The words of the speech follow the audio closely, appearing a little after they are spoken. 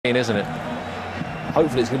Isn't it?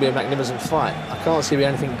 Hopefully it's going to be a magnificent fight. I can't see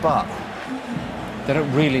anything but. They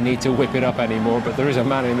don't really need to whip it up anymore, but there is a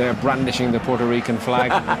man in there brandishing the Puerto Rican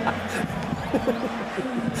flag.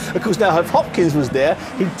 Of course, now if Hopkins was there,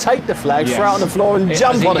 he'd take the flag, throw it on the floor and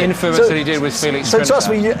jump on it. Infamous that he did with Felix So Trinidad. trust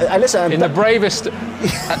me, listen... In the bravest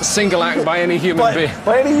single act by any human being.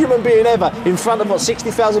 By any human being ever, in front of, what,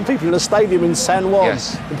 60,000 people in a stadium in San Juan, in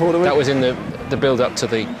Puerto Rico. That was in the build-up to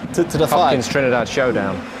the Hopkins-Trinidad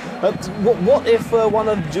showdown. What if one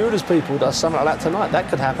of Judah's people does something like that tonight? That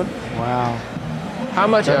could happen. Wow. How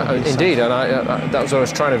much? Indeed, and that was what I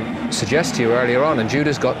was trying to suggest to you earlier on, and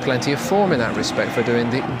Judah's got plenty of form in that respect for doing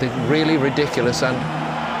the really ridiculous and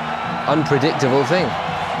unpredictable thing.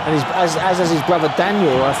 And as his brother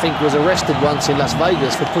Daniel, I think, was arrested once in Las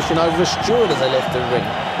Vegas for pushing over a steward as they left the ring.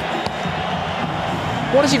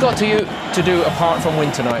 What has he got to do apart from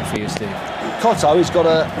win tonight for you, Steve? Cotto has got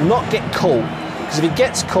to not get caught. Because if he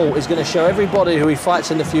gets caught, he's going to show everybody who he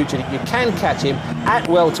fights in the future that you can catch him at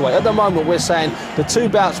welterweight. At the moment, we're saying the two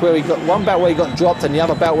bouts where he got, one bout where he got dropped and the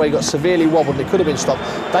other bout where he got severely wobbled, it could have been stopped,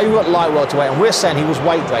 they were at light welterweight, and we're saying he was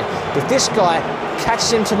weight drained. If this guy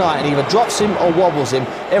catches him tonight and either drops him or wobbles him,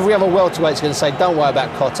 every other welterweight's going to say, don't worry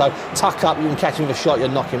about Cotto, tuck up, you can catch him with a shot, you'll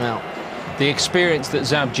knock him out. The experience that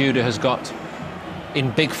Zab Judah has got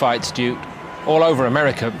in big fights, Duke, all over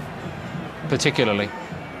America particularly,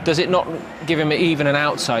 does it not give him even an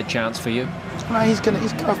outside chance for you? No,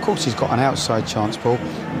 of course he's got an outside chance, Paul,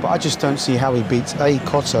 but I just don't see how he beats A,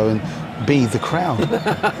 Cotto, and B, the crowd.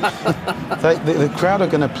 the crowd are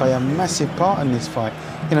going to play a massive part in this fight.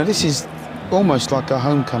 You know, this is almost like a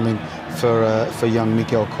homecoming for young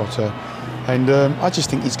Miguel Cotto. And I just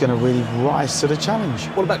think he's going to really rise to the challenge.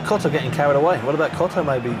 What about Cotto getting carried away? What about Cotto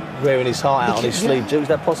maybe wearing his heart out on his sleeve, Duke? Is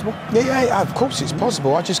that possible? Yeah, of course it's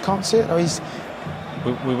possible. I just can't see it.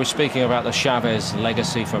 We were speaking about the Chavez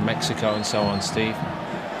legacy for Mexico and so on, Steve.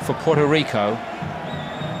 For Puerto Rico,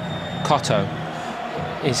 Cotto,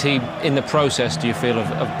 is he in the process, do you feel,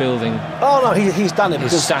 of building he's done it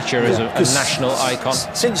his stature as a national icon?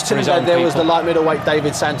 Since Trinidad there was the light middleweight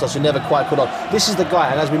David Santos who never quite caught on. This is the guy,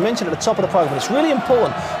 and as we mentioned at the top of the programme, it's really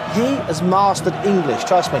important. He has mastered English,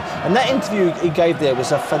 trust me. And that interview he gave there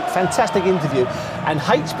was a fantastic interview. And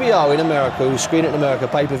HBO in America, who screen it in America,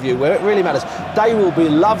 pay-per-view, where it really matters, they will be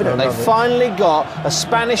loving it. They finally got a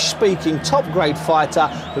Spanish-speaking, top-grade fighter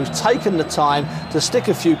who's taken the time to stick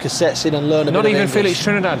a few cassettes in and learn a bit of English. Not even Felix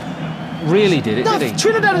Trinidad really did it, did he?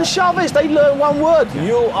 Trinidad and Chavez, they learned one word: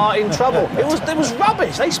 you are in trouble. It was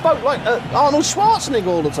rubbish. They spoke like Arnold Schwarzenegger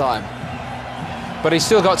all the time. But he's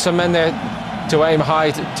still got some men there to aim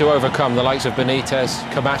high to overcome, the likes of Benitez,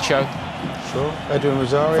 Camacho. Sure. Edwin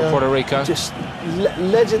Rosario. For Puerto Rico. Just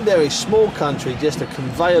legendary, small country, just a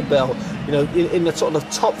conveyor belt. You know, in the sort of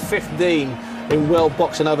top 15 in world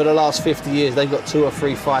boxing over the last 50 years, they've got 2 or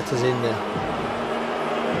 3 fighters in there.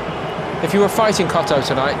 If you were fighting Cotto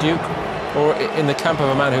tonight, Duke, or in the camp of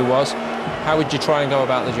a man who was, how would you try and go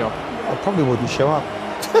about the job? I probably wouldn't show up.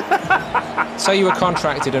 Say you were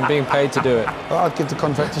contracted and being paid to do it. Well, I'd give the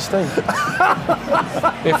contract to Steve.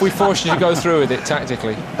 If we forced you to go through with it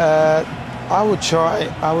tactically? I would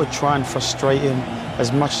try and frustrate him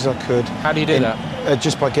as much as I could. How do you do that?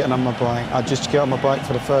 Just by getting on my bike. I'd just get on my bike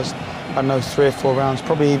for the first, I don't know, 3 or 4 rounds.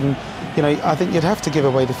 Probably even, you know, I think you'd have to give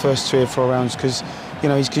away the first 3 or 4 rounds because, you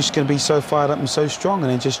know, he's just going to be so fired up and so strong,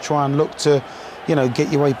 and then just try and look to, you know,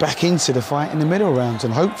 get your way back into the fight in the middle rounds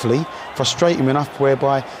and hopefully frustrate him enough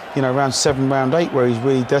whereby, you know, round 7, round 8, where he's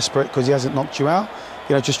really desperate because he hasn't knocked you out,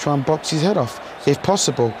 you know, just try and box his head off. If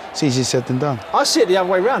possible, it's easier said than done. I see it the other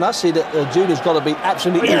way around. I see that Judah's got to be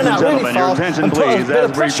absolutely in and out really fast and put a bit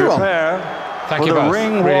of pressure on. Thank you both.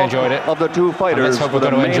 Really enjoyed it. Of the two fighters, let's hope we're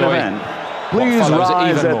going to enjoy it. Please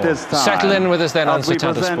rise at this time. Settle in with us then on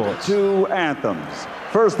Satanta Sports. 2 anthems.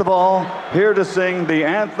 First of all, here to sing the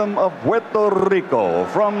anthem of Puerto Rico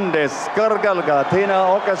from Descarga Latina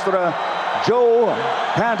Orchestra, Joe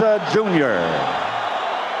Canta Jr.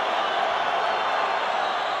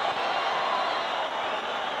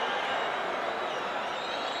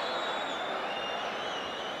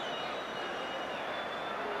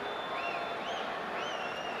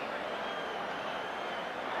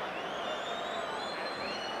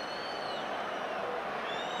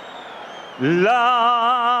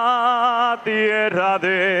 La tierra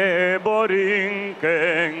de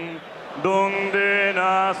Borinquen, donde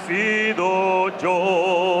nacido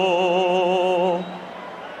yo,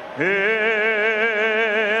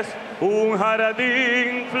 es un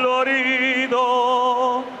jardín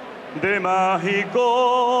florido de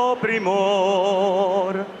mágico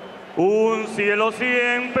primor, un cielo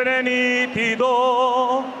siempre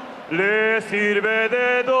nítido le sirve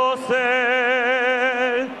de dosel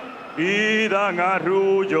y dan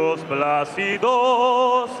arrullos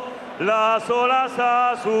plácidos las olas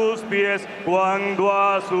a sus pies cuando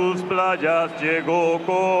a sus playas llegó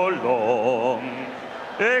Colón.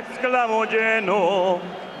 Exclamó lleno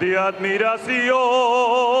de admiración.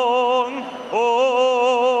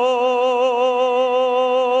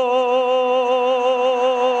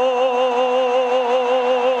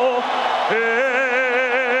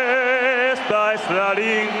 Esta es la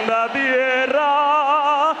linda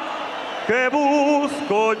tierra que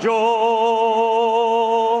busco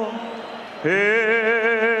yo.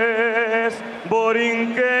 Es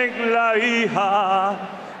Borinquen la hija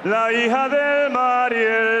del mar y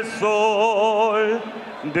el sol,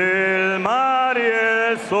 del mar y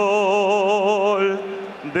el sol,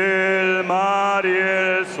 del mar y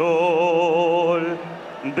el sol,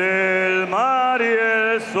 del mar y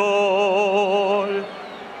el sol,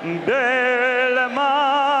 del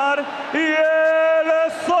mar y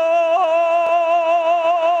el sol.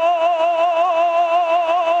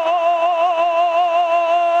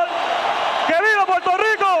 ¡Que viva Puerto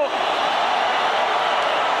Rico!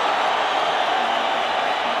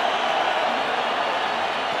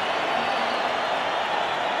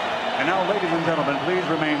 And now, ladies and gentlemen, please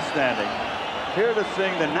remain standing. Here to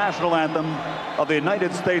sing the national anthem of the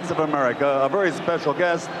United States of America, a very special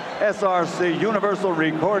guest, SRC Universal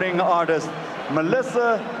Recording artist,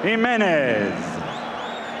 Melissa Jimenez.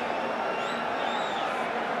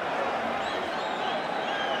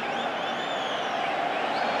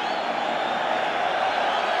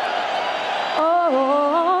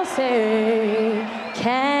 Oh, say,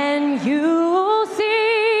 can you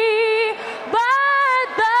see by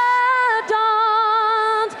the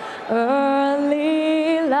dawn's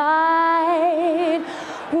early light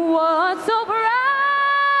what so proudly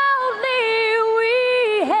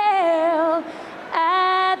we hailed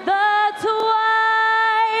at the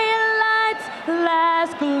twilight's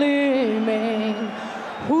last gleaming,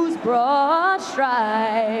 whose broad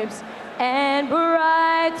stripes and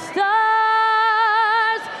bright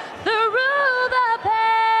stars through the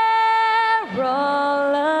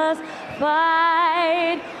perilous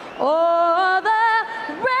fight o'er the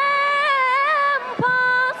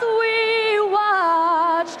ramparts we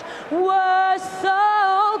watched were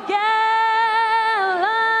so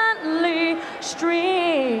gallantly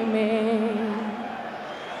streaming.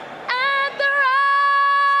 And the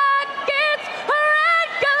rockets' red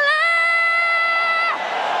glare,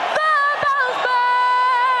 the bombs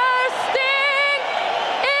bursting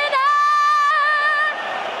in air,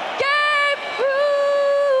 gave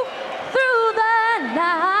proof through the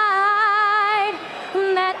night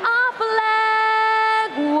that our flag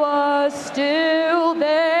was still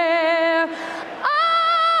there.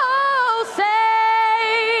 Oh,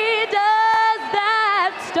 say, does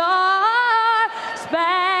that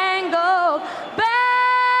star-spangled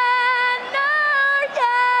banner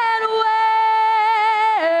yet wave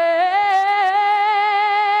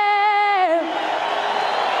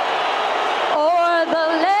o'er the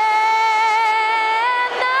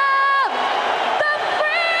land of the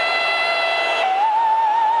free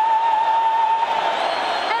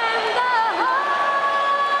and the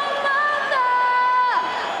home of the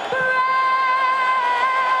brave?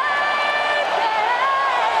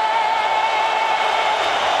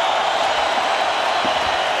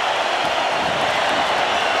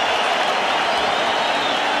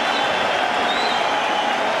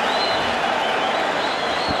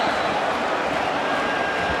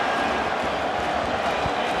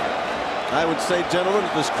 I would say, gentlemen,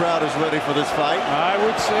 this crowd is ready for this fight. I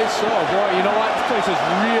would say so. Boy, you know what? This place has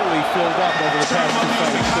really filled up over the past two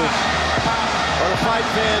fights, too. Well, the fight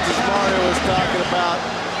fans, as Mario was talking about,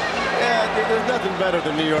 yeah, there's nothing better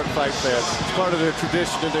than New York fight fans. It's part of their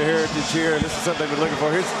tradition and their heritage here, and this is something we're looking for.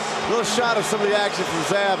 Here's a little shot of some of the action from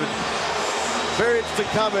Zab. And very interesting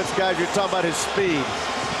comments, guys. You're talking about his speed.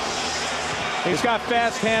 He's got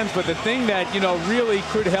fast hands, but the thing that, you know, really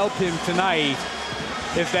could help him tonight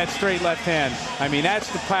is that straight left hand. I mean, that's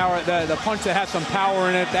the power, the punch that has some power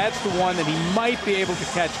in it. That's the one that he might be able to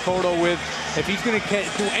catch Cotto with. If he's going to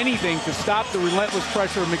do anything to stop the relentless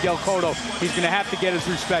pressure of Miguel Cotto, he's going to have to get his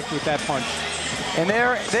respect with that punch. And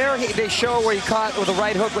they show where he caught with a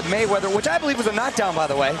right hook with Mayweather, which I believe was a knockdown, by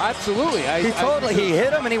the way. Absolutely. He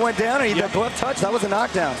hit him and he went down, and he did a glove touch. That was a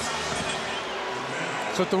knockdown.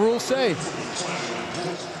 That's what the rules say.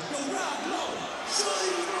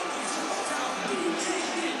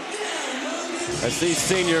 I see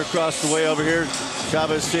Senior across the way over here.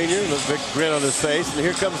 Chavez Senior, a big grin on his face. And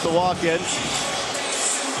here comes the walk-in.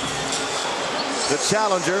 The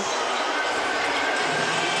challenger.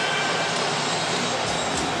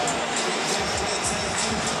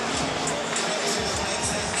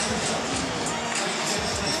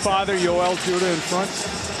 father, Yoel Judah, in front.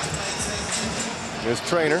 His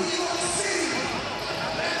trainer.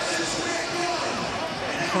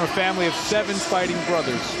 From a family of 7 fighting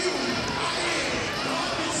brothers.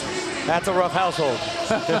 That's a rough household.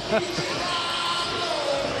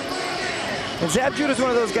 And Zab Judah is one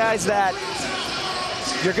of those guys that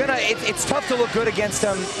you're gonna, it's tough to look good against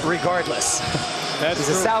him regardless. He's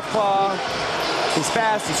a southpaw, he's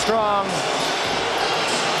fast, he's strong.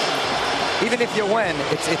 Even if you win,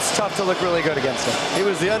 it's tough to look really good against him. He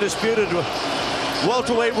was the undisputed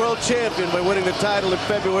welterweight world champion by winning the title in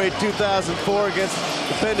February 2004 against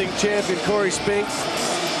defending champion Corey Spinks.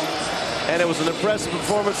 And it was an impressive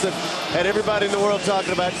performance that had everybody in the world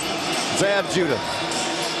talking about Zab Judah.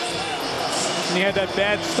 And he had that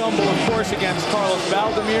bad stumble, of course, against Carlos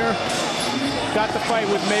Valdemir. Got the fight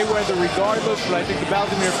with Mayweather regardless, but I think the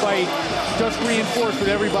Valdemir fight just reinforced what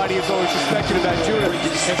everybody has always suspected about Judah,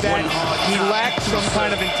 is that he lacks some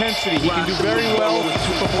kind of intensity. He can do very well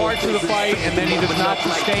for parts of the fight, and then he does not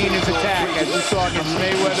sustain his attack, as we saw against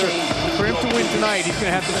Mayweather. For him to win tonight, he's going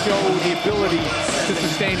to have to show the ability to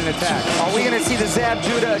sustain an attack. Are we going to see the Zab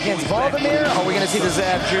Judah against Valdemir? Are we going to see the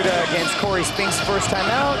Zab Judah against Corey Spinks first time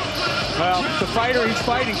out? Well, the fighter he's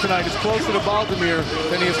fighting tonight is closer to Valdemir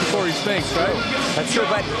than he is to Corey Spinks, right? That's true,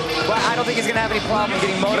 but I don't think he's going to have any problem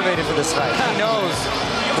getting motivated for this fight. He knows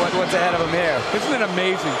what's ahead of him here. Isn't it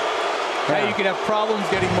amazing how you can have problems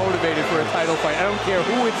getting motivated for a title fight? I don't care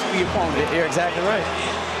who it's the opponent. You're exactly right.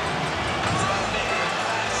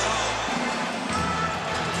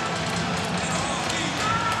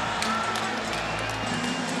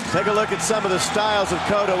 Take a look at some of the styles of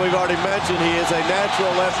Cotto. We've already mentioned he is a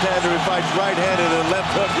natural left-hander who fights right-handed, and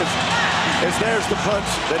left hook is there's the punch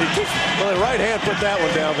that he just, well, the right hand put that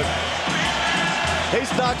one down, but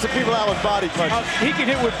he's knocked some people out with body punches. He can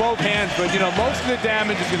hit with both hands, but you know, most of the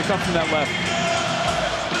damage is going to come from that left.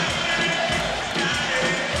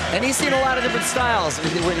 And he's seen a lot of different styles.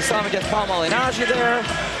 When you saw him against Paul Malignaggi there.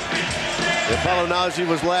 Yeah, Paul Malignaggi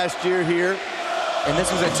was last year here. And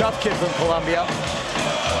this was a tough kid from Colombia.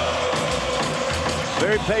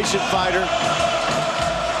 Very patient fighter.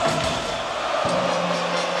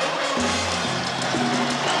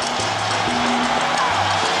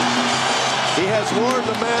 He has worn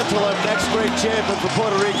the mantle of next great champion for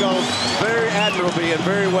Puerto Rico very admirably and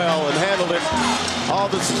very well, and handled it. All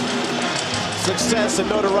the success and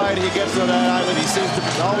notoriety he gets on that island. He seems to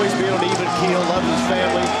always be on an even keel, loves his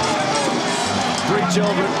family, 3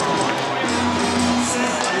 children.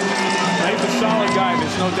 He's a solid guy,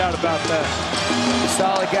 there's no doubt about that.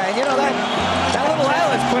 Solid guy. And you know, that little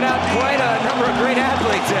island's put out quite a number of great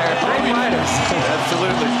athletes there. Great fighters.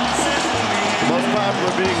 Absolutely. The most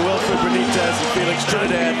popular being Wilfred Benitez and Felix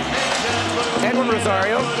Trinidad. Edwin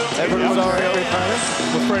Rosario. Edwin Rosario.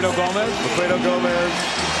 Wilfredo Gomez. Wilfredo Gomez.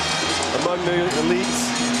 Among the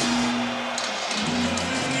elites.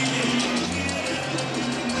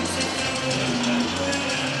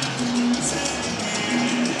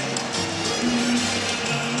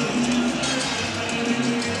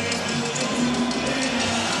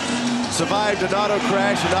 Survived an auto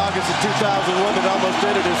crash in August of 2001 that almost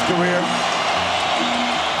ended his career.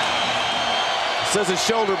 Says his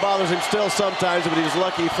shoulder bothers him still sometimes, but he was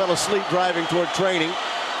lucky he fell asleep driving toward training.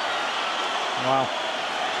 Wow.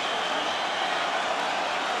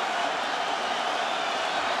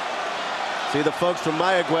 See the folks from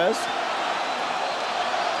Mayaguez.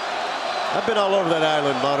 I've been all over that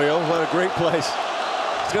island, Mario. What a great place.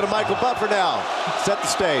 Let's go to Michael Buffer now. Set the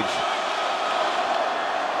stage.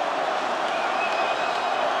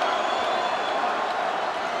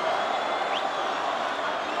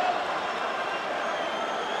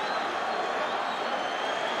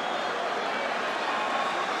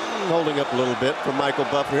 Holding up a little bit for Michael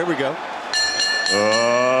Buffer. Here we go.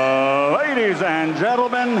 Ladies and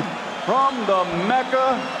gentlemen, from the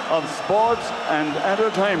Mecca of sports and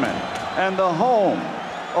entertainment and the home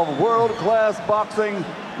of world-class boxing,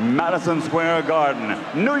 Madison Square Garden,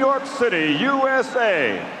 New York City,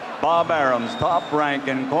 USA, Bob Arum's Top Rank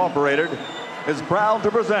Incorporated is proud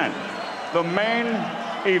to present the main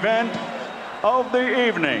event of the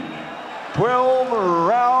evening. 12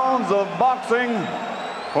 rounds of boxing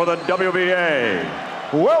for the WBA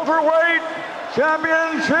Welterweight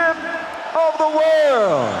Championship of the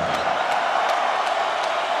World.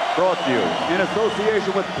 Brought to you in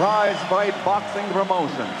association with Prize Fight Boxing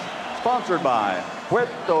Promotions. Sponsored by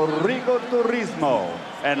Puerto Rico Turismo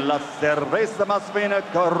and La Cerveza Más Fina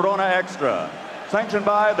Corona Extra. Sanctioned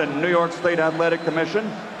by the New York State Athletic Commission,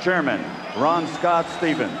 Chairman Ron Scott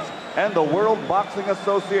Stevens, and the World Boxing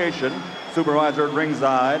Association, Supervisor at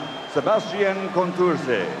ringside, Sebastian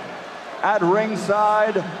Contursi. At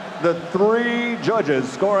ringside, the 3 judges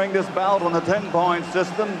scoring this bout on the 10-point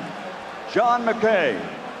system, John McKay,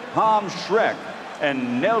 Tom Schreck,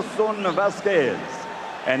 and Nelson Vasquez.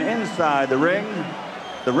 And inside the ring,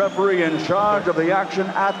 the referee in charge of the action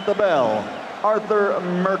at the bell, Arthur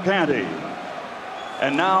Mercanti.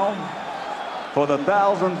 And now, for the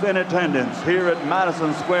thousands in attendance here at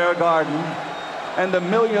Madison Square Garden and the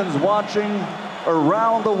millions watching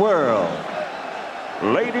around the world,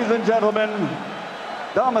 ladies and gentlemen,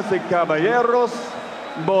 damas y caballeros,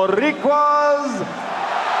 Boricuas,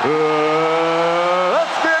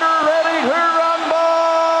 let's get ready to rumble!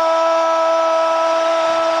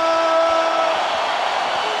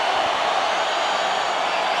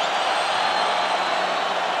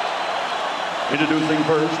 Introducing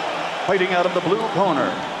first, fighting out of the blue corner,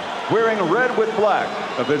 wearing red with black,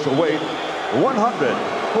 official weight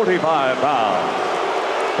 145 pounds.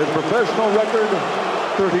 His professional record,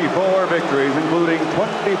 34 victories, including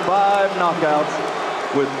 25 knockouts,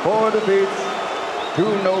 with 4 defeats, 2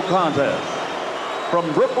 no contests.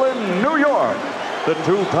 From Brooklyn, New York, the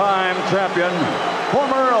 2-time champion,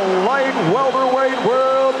 former light welterweight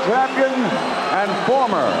world champion, and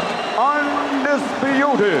former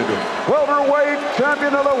undisputed welterweight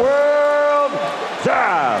champion of the world,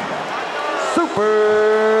 Zab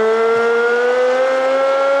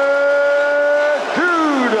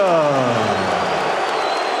Judah.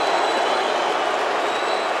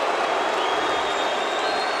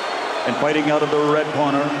 And fighting out of the red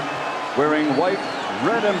corner, wearing white,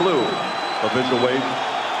 red, and blue, official weight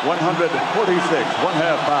 146,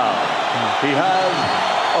 1/2 pounds. He has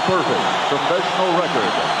a perfect professional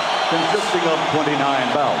record consisting of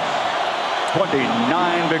 29 bouts,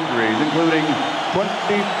 29 victories, including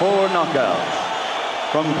 24 knockouts.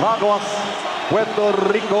 From Caguas, Puerto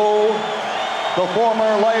Rico, the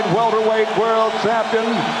former light welterweight world champion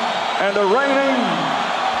and the reigning,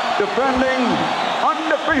 defending,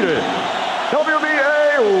 undefeated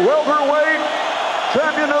WBA welterweight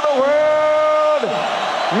champion of the world,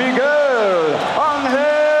 Miguel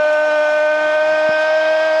Ángel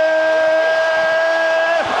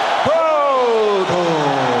Cotto.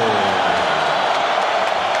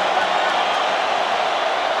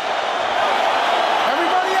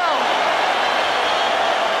 Everybody out.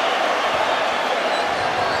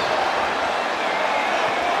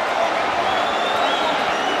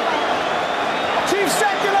 Chief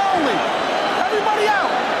second only. Everybody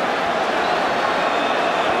out.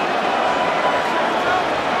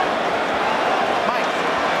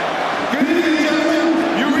 Good evening, gentlemen.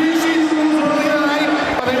 You reached these rules earlier tonight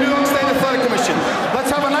by the New York State Athletic Commission.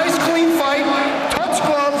 Let's have a nice, clean fight. Touch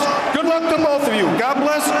gloves. Good luck to both of you. God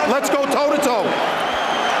bless. Let's go toe-to-toe.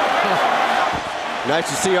 Nice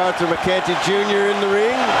to see Arthur Mercanti Jr. in the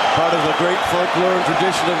ring, part of the great folklore and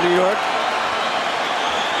tradition of New York.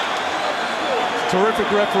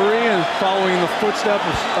 Terrific referee and following the footsteps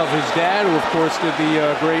of his dad, who of course did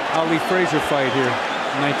the great Ali Frazier fight here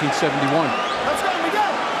in 1971. Let's go, we go!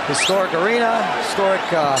 Historic arena, historic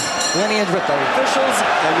lineage with the officials.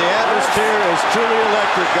 And the atmosphere is truly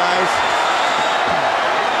electric, guys.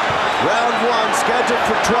 Round 1 scheduled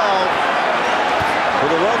for 12 for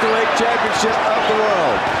the welterweight championship of the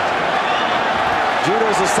world.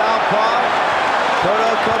 Judah's a southpaw.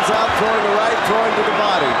 Cotto comes out throwing the right, throwing to the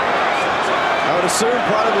body. I would assume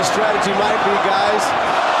part of his strategy might be, guys,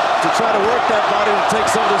 to try to work that body and take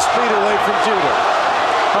some of the speed away from Judah.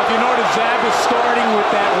 If you notice, Zab is starting with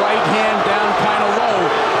that right hand down kind of low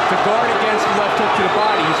to guard against the left hook to the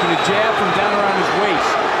body. He's going to jab from down around his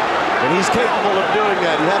waist. And he's capable of doing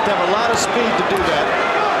that. You have to have a lot of speed to do that.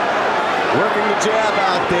 Working the jab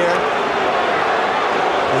out there.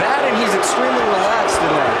 That, and he's extremely relaxed in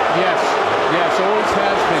there. Yes, yes, always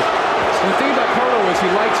has been. And the thing about Cotto is he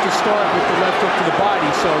likes to start with the left hook to the body,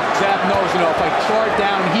 so Zab knows, you know, if I start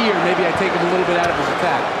down here, maybe I take him a little bit out of his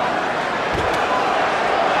attack.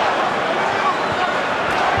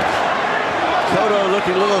 Cotto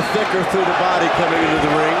looking a little thicker through the body coming into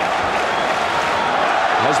the ring.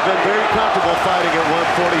 Has been very comfortable fighting at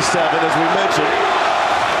 147, as we mentioned.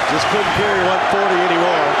 Just couldn't carry 140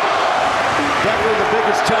 anymore. Definitely the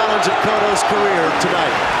biggest challenge of Cotto's career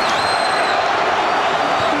tonight.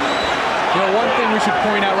 You know, one thing we should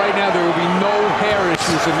point out right now, there will be no hair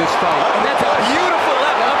issues in this fight. And that's a beautiful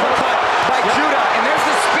left uppercut by Judah. And there's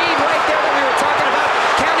the speed right there that we were talking about.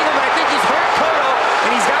 Counting him, but I think he's hurt Cotto,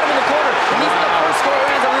 and he's got him in the corner. And these are the first 4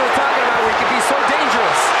 rounds that we were talking about where he could be so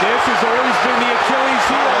dangerous. This has always been the Achilles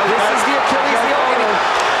heel. This is the Achilles heel.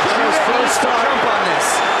 Judah needs to jump on this.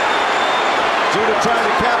 Judah trying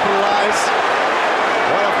to capitalize.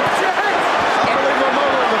 What a unbelievable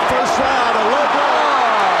moment in the first round. A low blow.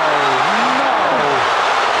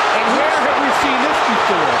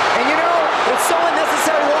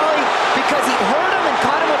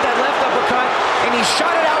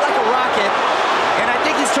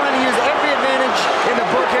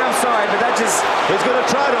 He's going to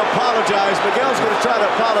try to apologize. Miguel's going to try to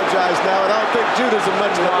apologize now, and I don't think Judah's in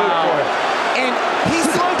much of a mood for it. And he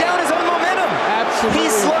slowed down his own momentum. Absolutely.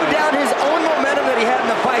 He slowed down his own momentum that he had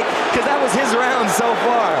in the fight because that was his round so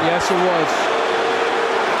far. Yes, it was.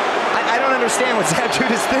 I don't understand what Zab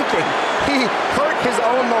Judah's thinking. He hurt his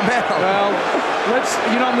own momentum. Well,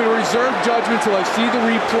 I'm going to reserve judgment till I see the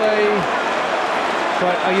replay.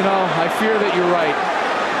 But, I fear that you're right.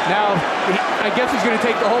 Now, I guess he's going to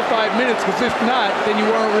take the whole 5 minutes, because if not, then you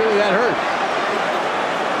weren't really that hurt.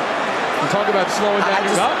 You talk about slowing down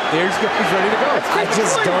your up. There he's ready to go. I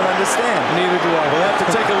just don't understand. Neither do I. We'll have to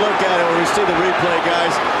take a look at it when we see the replay,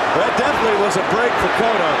 guys. That definitely was a break for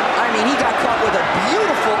Cotto. I mean, he got caught with a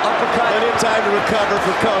beautiful uppercut. Plenty of time to recover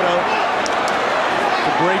for Cotto.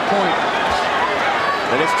 A great point.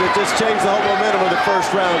 And it just changed the whole momentum of the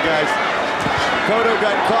first round, guys. Cotto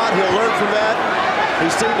got caught. He'll learn from that. He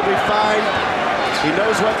seemed to be fine. He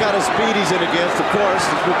knows what kind of speed he's in against, of course.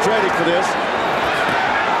 He's been training for this.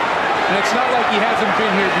 And it's not like he hasn't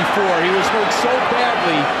been here before. He was hurt so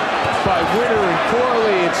badly by Witter and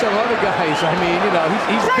Corley and some other guys. I mean,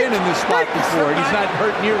 he's been in this spot before, and he's not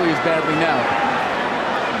hurt nearly as badly now.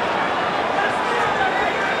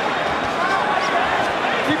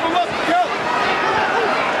 Keep him up, go!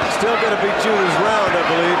 Still going to be Judah's round, I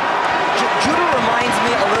believe. Judah reminds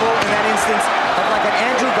me a little, in that instance, of like an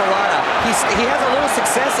Andrew Galata. He has a little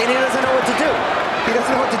success, and he doesn't know what to do. He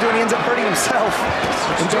doesn't know what to do, and he ends up hurting himself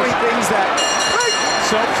and doing things that...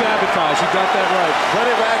 Self-sabotage, you got that right.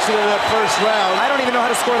 Plenty of action in that first round. I don't even know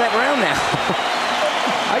how to score that round now.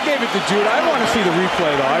 I gave it to Judah. I want to see the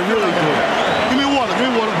replay, though. I really do. Give me water, give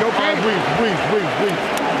me water. You okay? Breathe.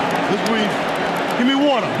 Let's breathe. Give me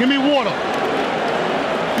water,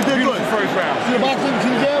 You did good. First round. See the boxing,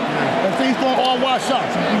 see the jab? And see he's throwing all wide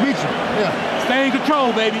shots. He beat you. Yeah. Stay in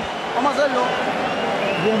control, baby. You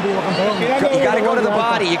got to go to the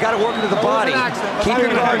body. You got to work into the body. Keep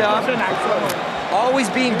your guard up. Always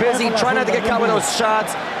being busy. Try not to get caught with those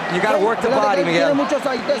shots. You got to work the body, Miguel. All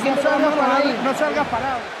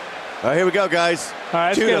right, here we go, guys. All right,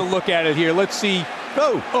 let's get a look at it here. Let's see.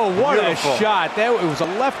 Oh, what beautiful. A shot. It was a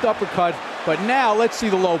left uppercut, but now let's see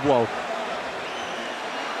the low blow.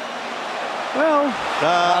 Well,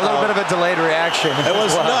 a little bit of a delayed reaction. That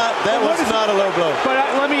was not a low blow. But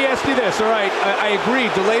let me ask you this. All right, I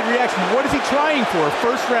agree. Delayed reaction. What is he trying for?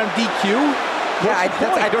 First round DQ? Yeah,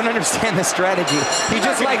 I don't understand the strategy. He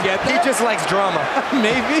just likes drama.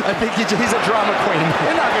 Maybe. I think he's a drama queen.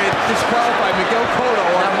 They're not going to disqualify Miguel Cotto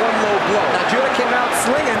on one low blow. Now Judah came out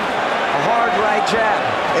slinging a hard right jab.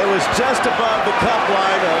 It was just above the cup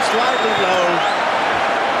line, slightly low.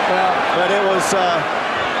 Well, but it was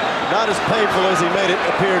not as painful as he made it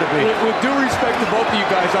appear to be. With due respect to both of you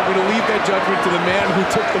guys, I'm going to leave that judgment to the man who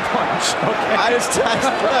took the punch. Okay.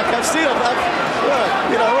 Look, I've seen him.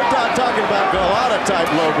 We're not talking about Galata type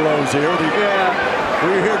low blows here.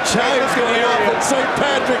 We hear chimes going off at St.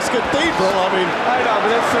 Patrick's Cathedral. I know, but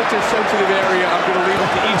that's such a sensitive area. I'm going to leave it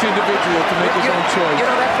to each individual to make his own choice.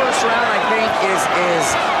 That first round, I think, is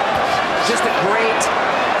just a great.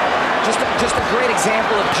 Just a great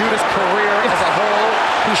example of Judah's career as a whole.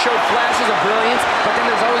 He showed flashes of brilliance, but then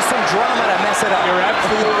there's always some drama to mess it up. You're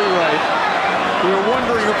absolutely right. We were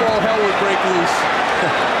wondering if all hell would break loose.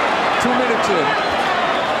 2 minutes in.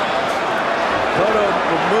 Cotto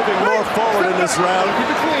moving more forward in this round. Keep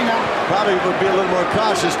it clean now. Probably would be a little more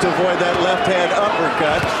cautious to avoid that left-hand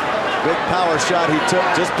uppercut. Big power shot he took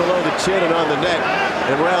just below the chin and on the neck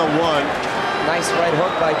in round one. Nice right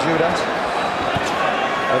hook by Judah.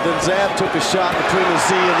 And then Zab took a shot between the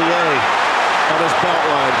Z and the A on his belt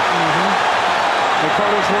line. And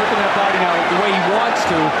Cotto's working that body now the way he wants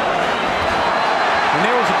to. And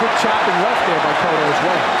there was a good chopping left there by Cotto as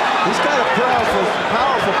well. He's got a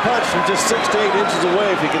powerful punch from just 6 to 8 inches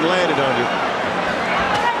away if he can land it on you.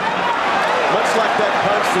 Much like that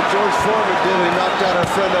punch that George Foreman did when he knocked out our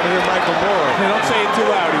friend over here, Michael Moore. Hey, don't say it too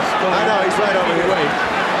loud. I know, he's right over here.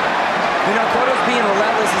 Cotto's being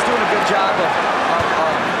relentless. He's doing a good job of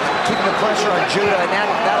keeping the pressure on Judah, and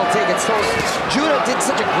that'll take its toll. Judah did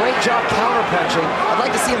such a great job counter-punching. I'd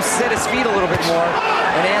like to see him set his feet a little bit more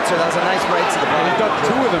and answer. That was a nice right to the body. He got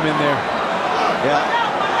 2 of them in there. Yeah.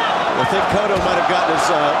 I think Cotto might have gotten his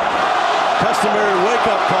customary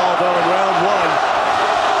wake-up call, though, in round one.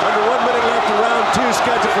 Under 1 minute left in round two,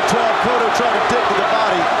 scheduled for 12. Cotto trying to dig to the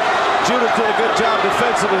body. Judah's did a good job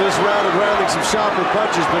defensively this round and rounding some sharper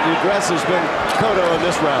punches, but the aggressive's been Cotto in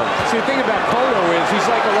this round. See, the thing about Cotto is he's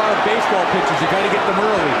like a lot of baseball pitchers. You got to get them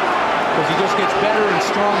early because he just gets better and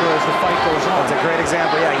stronger as the fight goes on. That's a great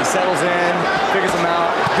example. Yeah, he settles in, figures them out.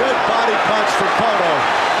 Good body punch for Cotto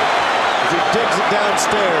as he digs it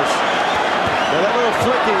downstairs. Now that little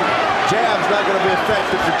flicking jab's not going to be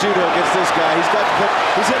effective for Judah against this guy. He's got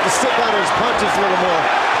to stick out his punches a little more.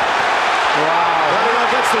 Wow. Running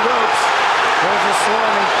against the ropes. There's the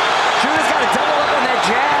swarming. Judah's got to double up on that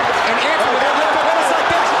jab and answer with that left hook like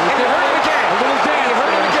this. And he hurt him again. A little dance. He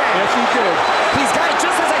hurt him again. Yes, he did. He's got,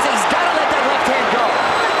 just as I said, he's got to let that left hand go.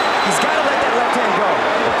 He's got to let that left hand go.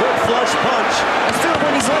 A good flush punch. And still,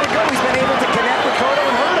 when he's let it go, he's been able to connect with Cotto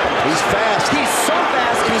and hurt him. He's fast. He's so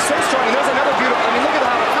fast and he's so strong. And there's another beautiful, I mean, look at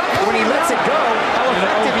how, when he lets it go, how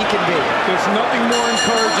effective he can be. There's nothing more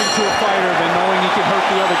encouraging to a fighter than knowing he can hurt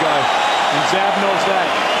the other guy. And Zab knows that.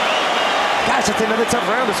 Gosh, that's another tough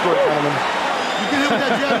round to score, gentlemen. You can hit with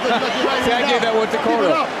that jab because you got your right See, I hand gave down. that one to Keep it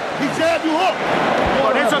Cotto. up. He jabbed you up.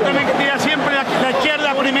 Por eso tienen que tirar siempre la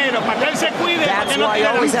izquierda primero, para que él se cuide. That's why you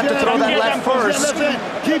always have to throw that left first.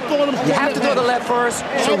 Keep throwing him. You have to throw the left first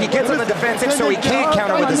so he gets on the defensive so he can't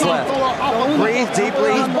counter with his left. Breathe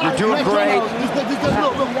deeply. You're doing great.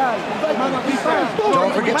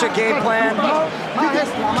 Don't forget your game plan.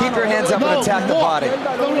 Keep your hands up and attack the body.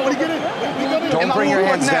 Don't bring your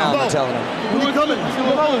hands down, I'm telling him. When he come in,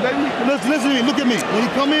 listen to me, look at me. When he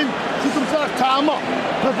come in, shoot some shots, tie him up.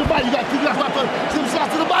 Touch the body, you got to keep some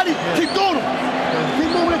shots to the body, keep doing them.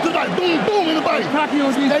 Keep moving into the body, boom, boom in the body.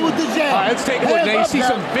 Stay with the jab. All right, let's take a look. Now you see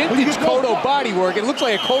some vintage Cotto body work. It looks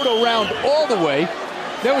like a Cotto round all the way.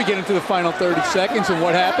 Then we get into the final 30 seconds, and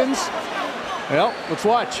what happens? Well, let's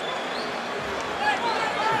watch.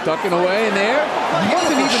 Ducking away in there. It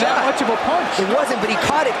wasn't even that much of a punch. It wasn't, but he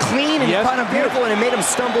caught it clean and he caught him beautiful, and it made him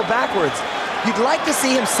stumble backwards. You'd like to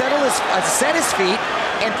see him set his feet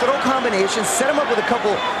and throw combinations, set him up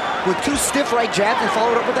with two stiff right jabs and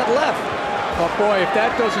follow it up with that left. Oh boy, if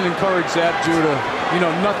that doesn't encourage Zab Judah, you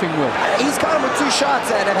know, nothing will. He's got him with two shots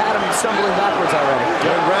that have had him stumbling backwards already.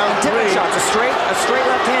 Round different three. shots, a straight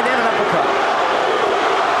left hand and an uppercut.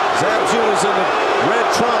 Zab Judah's in the red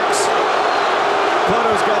trunks.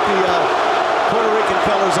 Cotto's got the Puerto Rican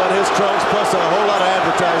colors on his trunks, plus a whole lot of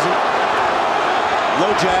advertising.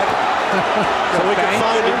 Low jack, so we can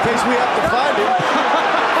find him in case we have to find him.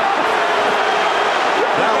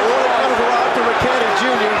 Now, warning coming from Arthur McKenna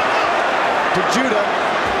Jr. to Judah.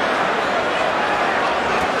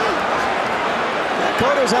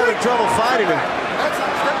 Cotto's having trouble fighting him.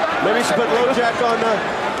 Maybe he should put low jack on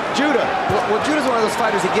Judah. Well, Judah's one of those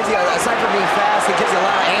fighters that gives you, aside from being fast, he gives you a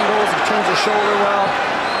lot of angles, he turns his shoulder well.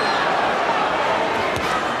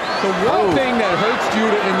 The one thing that hurts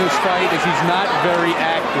Judah in this fight is he's not very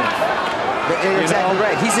active. You're exactly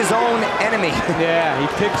right. He's his own enemy. Yeah, he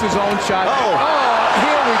picks his own shot. Oh,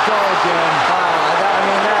 here we go again. Wow, I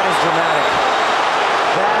mean, that is dramatic.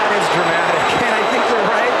 That is dramatic. And I think you're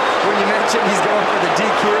right when you mentioned he's going for the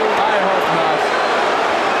DQ. I hope not.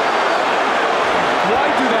 Why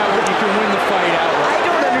do that when you can win the fight outright? I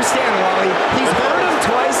don't understand, Wally. He's hurt him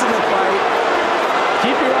twice in the fight.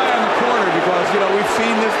 Keep your eye on the corner because, you know, we've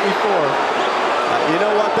seen this before. You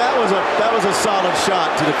know what? That was a solid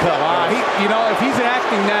shot to the cup. You know, if he's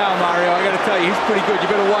acting now, Mario, I got to tell you, he's pretty good. You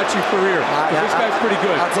better watch your career. This guy's pretty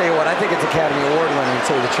good. I'll tell you what, I think it's Academy Award winning, to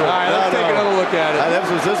tell you the truth. All right, let's take another look at it.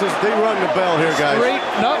 This was they rung the bell here, guys.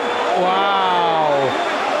 No. Wow.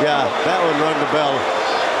 Yeah, that one rung the bell.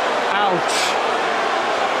 Ouch.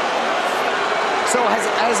 So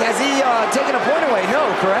has he taken a point away? No,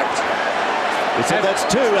 correct? He said that's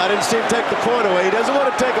two. I didn't see him take the point away. He doesn't want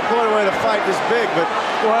to take a point away to fight this big, but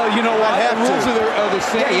well, you know what? The rules are the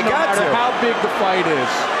same. Yeah, you no got matter to. how big the fight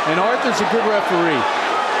is. And Arthur's a good referee.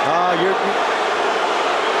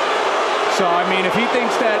 So I mean, if he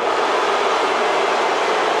thinks that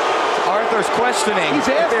Arthur's questioning, he's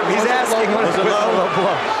asking. Was it low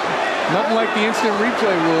blow? Nothing like the instant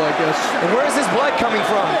replay rule, I guess. And where is this blood coming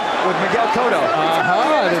from with Miguel Cotto?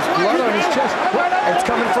 There's blood on his chest. It's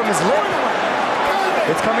coming from his lip.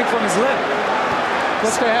 It's coming from his lip.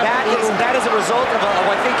 That is a result of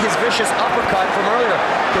I think his vicious uppercut from earlier,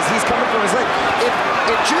 because he's coming from his lip.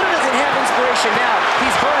 If Judah doesn't have inspiration now,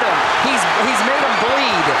 he's hurt him. He's made him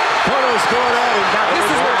bleed. Cotto's going at him. Now this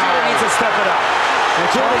is where Judah needs to step it up.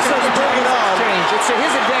 Judah says bring it on. It's to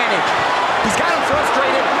his advantage. He's got him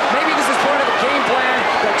frustrated. Maybe this is part of the game plan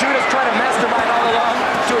that Judah's trying to mastermind all along,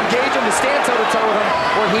 to engage him, to stand toe-to-toe with him,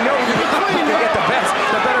 where he knows he can get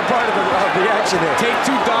the better part of the action there. Take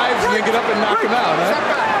two dives and then get up and knock him out, huh?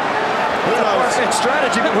 Who knows? It's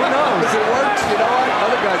strategy, but who knows? If it works, you know what?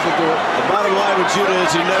 Other guys will do it. The bottom line with Judah is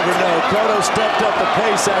you never know. Cotto stepped up the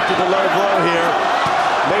pace after the low blow here.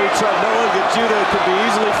 Maybe knowing that Judah could be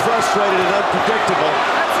easily frustrated and unpredictable.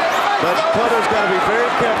 But Cotto's got to be very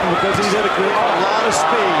careful because he's at a lot of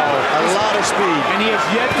speed. A lot of speed. And he has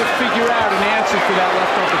yet to figure out an answer for that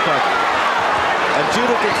left uppercut. and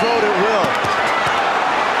Judah can throw it at will.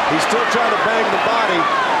 He's still trying to bang the body.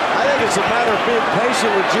 I think it's a matter of being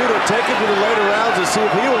patient with Judah, take it to the later rounds and see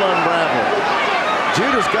if he will unravel.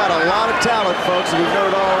 Judah's got a lot of talent, folks, and we've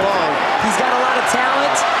known it all along. He's got a lot of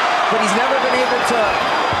talent, but he's never been able to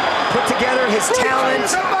put together his talent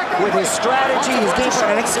with his strategy, his game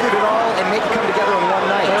plan, and execute it all and make it come together in one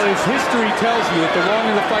night. Well, his history tells you that the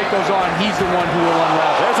longer the fight goes on, he's the one who will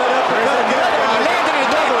unravel. There's that uppercut again.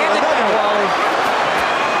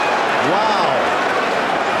 Wow.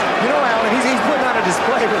 You know, Alan, he's putting on a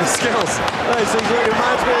display with his skills. He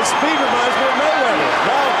reminds me of speed, reminds me of Mayweather.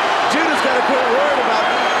 Now, Judah's got to quit worrying about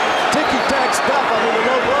ticky-tack stuff. I mean, the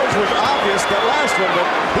low blows was obvious, that last one, but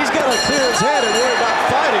he's got to clear his head and worry about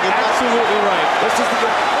fighting. And absolutely right.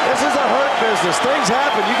 This is a hurt business. Things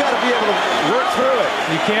happen. You got to be able to work through it.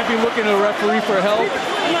 You can't be looking to a referee for help.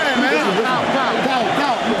 Man.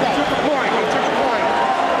 No. You took a point.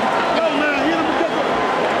 Yo, man, hit him with come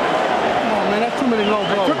on, man, that's too many low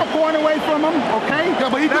blows. I took a point away from him, okay? Yeah,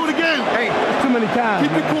 but he do it again. Hey, too many times.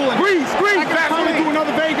 Keep it cool. Breathe. Come and do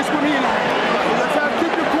another Vegas with me. Let's have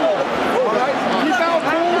keep it cool. All right? Keep out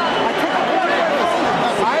cool. I took a point away from him.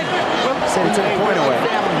 All right? Said he took a point away.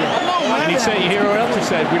 And he said, you hear what else he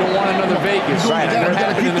said? We don't want another Vegas. Right. What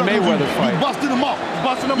happened in the Mayweather fight? Busting him up.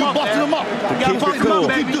 Cool.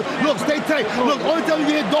 Look, stay tight. Look, only time you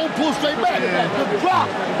hit, don't pull straight back. Just drop.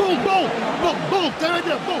 Boom. Look, boom. Stay right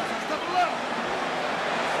there. Boom. Step around.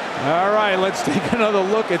 All right, let's take another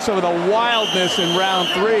look at some of the wildness in round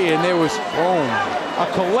 3. And there was, a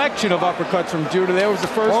collection of uppercuts from Judah. There was the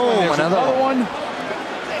first one. There's another one.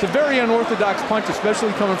 It's a very unorthodox punch,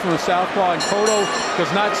 especially coming from the southpaw, and Cotto does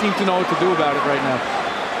not seem to know what to do about it right now.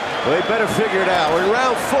 Well, they better figure it out. We're in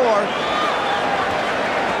round 4.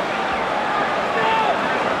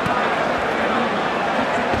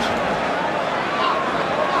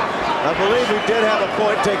 I believe we did have a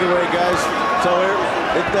point taken away, guys. So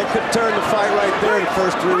that could turn the fight right there in the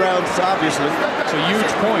first 3 rounds, obviously. It's a huge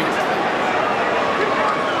point.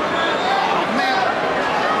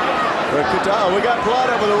 We got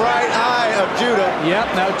blood over the right eye of Judah.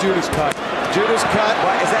 Yep, now Judah's cut. Judah's cut.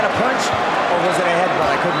 Is that a punch or was it a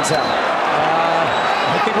headbutt? I couldn't tell.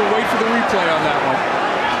 I think we'll wait for the replay on that one.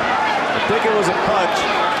 I think it was a punch.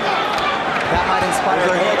 That might inspire.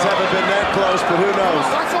 Their heads haven't been that close, but who knows?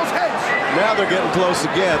 Now they're getting close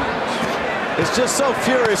again. It's just so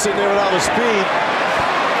furious in there with all the speed.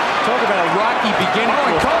 Talk about a rocky beginning.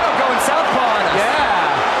 Oh, and Cotto going southpaw on us. Yeah.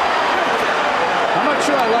 I'm not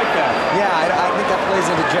sure I like that. Yeah, I think that plays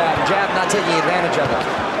into jab. Jab not taking advantage of it.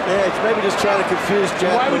 Yeah, it's maybe just trying to confuse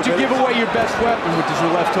jab. Why would you give away your best weapon, which is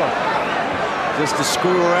your left hook? Just to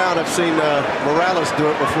screw around. I've seen Morales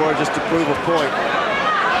do it before just to prove a point.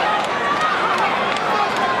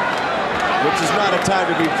 Which is not a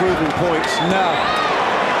time to be proving points. No.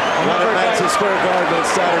 Not at Madison Square Garden on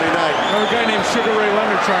Saturday night. Another guy named Sugar Ray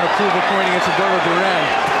Leonard trying to prove a point against Adolo Duran.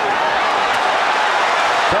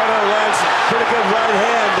 Cotto lands a pretty good right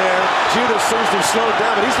hand there. Judah seems to have slowed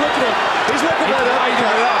down, but he's looking for that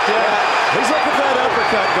uppercut. He's looking for that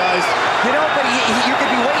uppercut, guys. You know, but you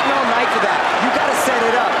could be waiting all night for that. You got to set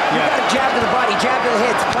it up. You got to jab to the body, jab to the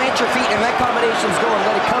hips, plant your feet, and let combinations go and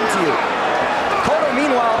let it come to you. Cotto,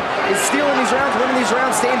 meanwhile, is stealing these rounds, winning these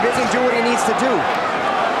rounds, staying busy, doing what he needs to do.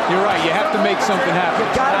 You're right. You have to make something happen.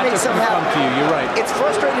 You got to make something happen. Come to you. You're right. It's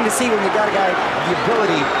frustrating to see when you got a guy the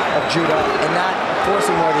ability of Judah and not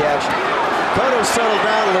forcing more of the action. Cotto settled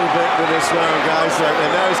down a little bit with this round, guys,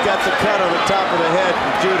 and now he's got the cut on the top of the head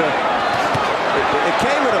from Judah. It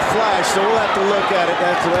came in a flash, so we'll have to look at it.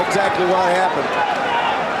 That's exactly what happened.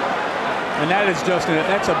 And that is just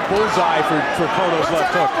that's a bullseye for Cotto's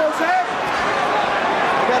left hook.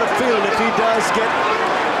 I got a feeling if he does get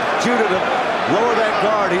Judah to lower that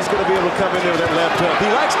guard, he's going to be able to come in there with that left hook.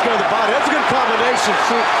 He likes to go to the body. That's a good combination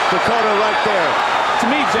for Cotto right there. To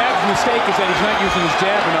me, Zab's mistake is that he's not using his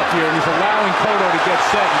jab enough here, and he's allowing Cotto to get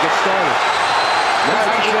set and get started.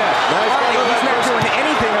 He's not doing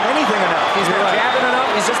anything enough. He's not jabbing enough.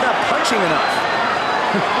 He's just not punching enough.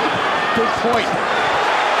 Good point.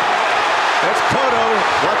 That's Cotto.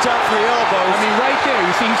 Watch out for the elbows. I mean, right there,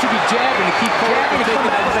 you see, he should be jabbing to keep Cotto from taking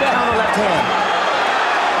that step. Counter left hand.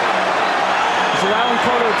 He's allowing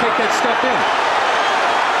Cotto to take that step in.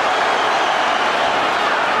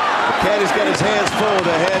 McCanny's got his hands full with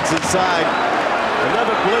the heads inside.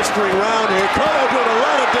 Another blistering round here. Cotto doing a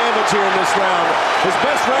lot of damage here in this round. His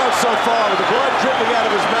best round so far with the blood dripping out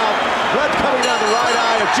of his mouth. Blood coming down the right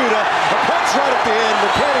eye of Judah. A punch right at the end.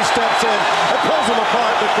 McCanny steps in and pulls him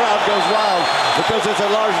apart. The crowd goes wild because it's a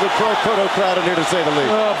largely Cotto crowd in here to say the least.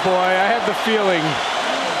 Oh boy, I have the feeling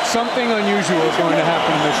something unusual is going to happen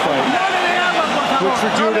in this fight. which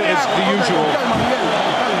for Judah is the usual.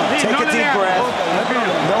 Take a deep breath.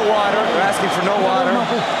 No water. We're asking for no water.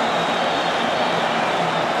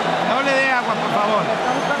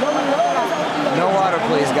 No water,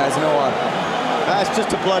 please, guys. No water. That's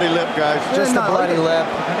just a bloody lip, guys. Just a bloody lip.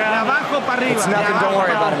 It's nothing. Don't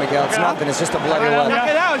worry about it, Miguel. It's nothing. It's just a bloody lip.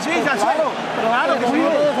 I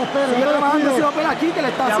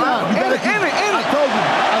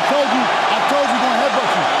told you, gonna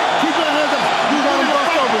headbutt you. Keep your hands up. You got him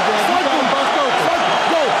bust over, man. You got him bust over.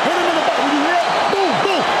 Go, hit him in the back. When you hear, boom,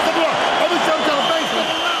 boom. Step it up. Every time to the face.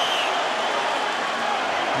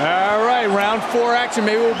 All right, round 4 action.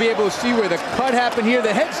 Maybe we'll be able to see where the cut happened here.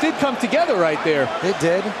 The heads did come together right there. It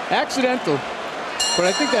did. Accidental. But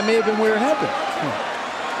I think that may have been where it happened.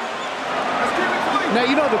 Now,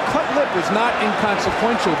 you know, the cut lip is not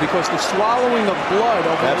inconsequential because the swallowing of blood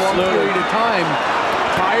over a long period of time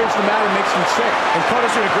tires them out and makes them sick. And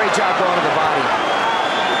Cotto's doing a great job going to the body.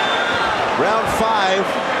 Round 5,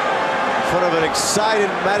 in front of an excited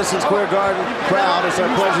Madison Square Garden crowd. It's our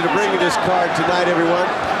pleasure to bring you this card tonight, everyone.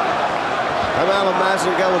 I'm Alan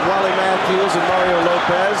Massengale with Wally Matthews and Mario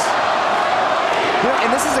Lopez. And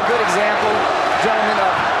this is a good example, gentlemen,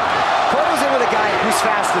 of Cotto's in with a guy who's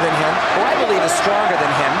faster than him, who I believe is stronger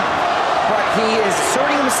than him, but he is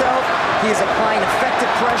asserting himself, he is applying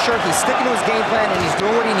effective pressure, he's sticking to his game plan, and he's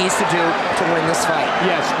doing what he needs to do to win this fight.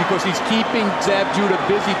 Yes, because he's keeping Zab Judah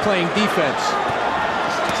busy playing defense.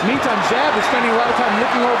 Meantime, Zab is spending a lot of time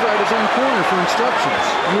looking over at his own corner for instructions.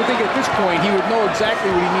 You would think at this point he would know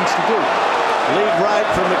exactly what he needs to do. Lead right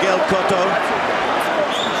from Miguel Cotto.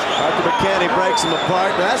 Arthur McCanny breaks him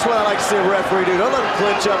apart. Now, that's what I like to see a referee do. Don't let him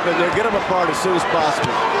clinch up in there. Get him apart as soon as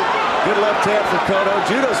possible. Good left hand for Cotto.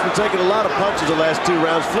 Judah's been taking a lot of punches the last 2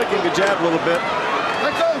 rounds, flicking the jab a little bit.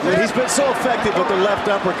 And he's been so effective with the left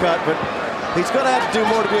uppercut, but he's going to have to do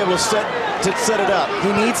more to be able to set it up.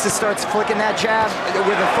 He needs to start flicking that jab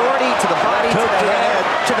with authority to the body, to the head,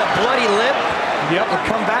 to the bloody lip, and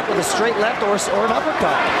come back with a straight left or an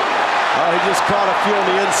uppercut. Oh, he just caught a few on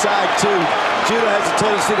the inside, too. Judah has a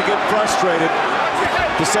tendency to get frustrated,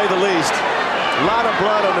 to say the least. A lot of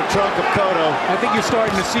blood on the trunk of Cotto. I think you're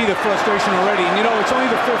starting to see the frustration already. And, you know, it's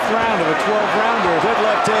only the 5th round of a 12-rounder. Good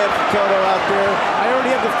left hand for Cotto out there. I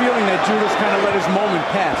already have the feeling that Judah's kind of let his moment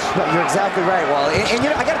pass. No, you're exactly right, Wally. And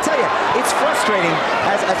you know, I got to tell you, it's frustrating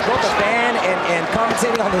as both a fan and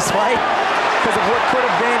commentating on this fight because of what could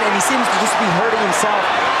have been, and he seems to just be hurting himself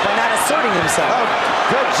by not asserting himself. Oh,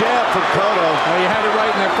 good jab from Cotto. Well, you had it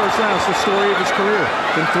right in that first round. It's the story of his career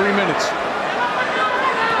in 3 minutes.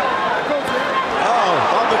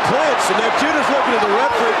 Oh, on the clinch, and then Judah's looking at the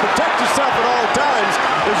referee. Protect yourself at all times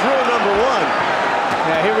is rule number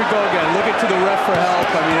 1. Yeah, here we go again. Looking to the ref for help.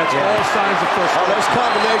 I mean, that's all signs of frustration. Oh, those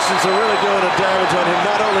combinations are really doing a damage on him,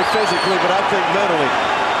 not only physically, but I think mentally.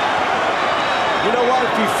 You know what?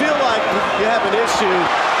 If you feel like you have an issue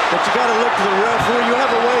that you got to look to the referee, you have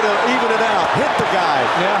a way to even it out. Hit the guy.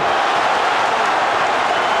 Yeah.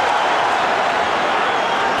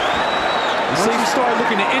 Once he started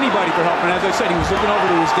looking to anybody for help, and as I said, he was looking over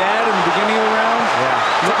to his dad in the beginning of the round.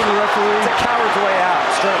 Yeah. Looking to the referee. It's a coward's way out,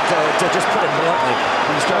 to just put it bluntly.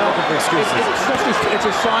 When you start looking for excuses. It's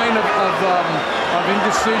a sign of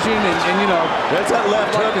indecision, and you know. That's that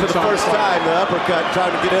left hook for the first time, the uppercut,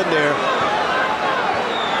 trying to get in there.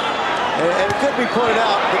 And it could be pointed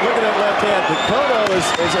out, but look at that left hand. Cotto is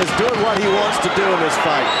doing what he wants to do in this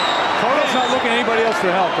fight. Cotto's not looking at anybody else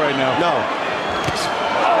for help right now. No.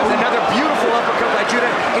 There's another beautiful uppercut by Judah,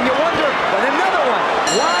 and you wonder, but another one,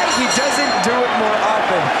 why he doesn't do it more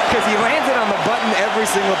often, because he lands it on the button every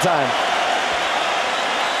single time.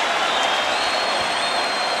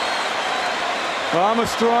 Well, I'm a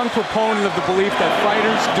strong proponent of the belief that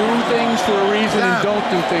fighters do things for a reason and don't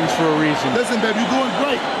do things for a reason. Listen, baby, you're doing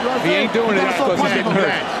great. He ain't doing it because he's getting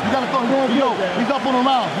hurt. You got to throw him. Yo, he's up on a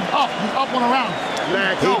round. He's up on a round.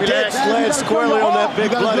 He gets led squarely on that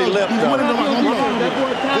big bloody lip, He's though. winning the round.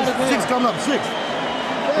 There's 6 coming up, 6.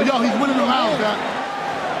 Yo, he's winning the round, man.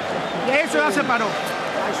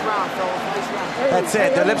 That's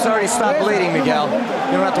it. The lips already stopped bleeding, Miguel.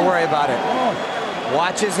 You don't have to worry about it.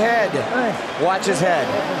 Watch his head. Watch his head.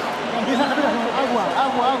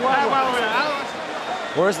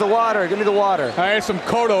 Where's the water? Give me the water. All right, some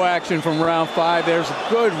Cotto action from round 5. There's a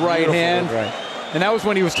good right hand. And that was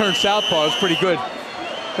when he was turned southpaw. It was pretty good.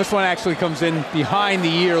 This one actually comes in behind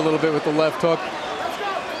the ear a little bit with the left hook.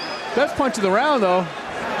 Best punch of the round, though,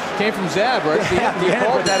 came from Zab, right? Yeah, the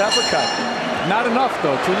end with that uppercut. Not enough,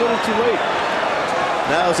 though. Too little, too late.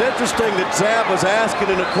 Now, it's interesting that Zab was asking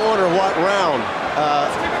in the corner what round.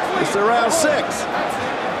 It's the round 6.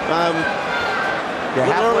 You're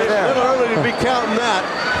halfway there. A little early to be counting that.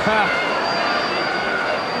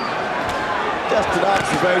 Just an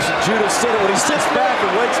observation. Judah sitting, when he sits back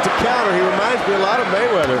and waits to counter, he reminds me a lot of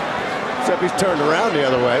Mayweather, except he's turned around the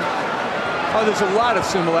other way. Oh, there's a lot of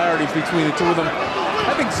similarities between the two of them.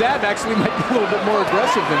 I think Zab actually might be a little bit more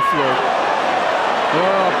aggressive than Floyd.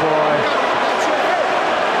 Oh, boy.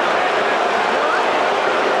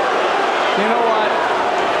 You know what?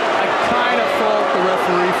 I kind of fault the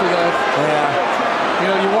referee for that. Yeah. You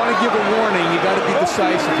know, you want to give a warning, you got to be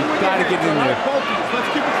decisive. You got to get in there. Let's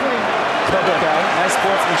keep it clean. Okay, nice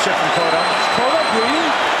sportsmanship from Cotto. Cotto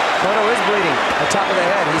bleeding? Cotto is bleeding. The top of the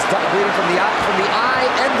head. He's bleeding from the eye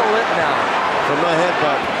and the lip now. From my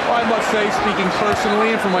headbutt. Well, I must say, speaking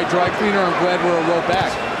personally, and for my dry cleaner, I'm glad we're a row back.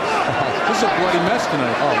 This is a bloody mess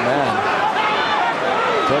tonight. Oh, man.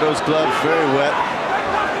 Cotto's gloves very wet.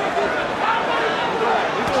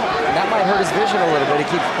 And that might hurt his vision a little bit. He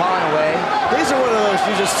keeps pawing away. These are one of those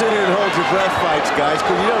you just sit here and hold your breath fights, guys,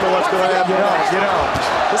 because you don't know what's going to happen. You don't.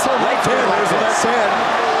 This whole left hand, there's a left hand.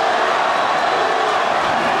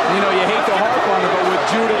 You know, you hate to harp on it, but with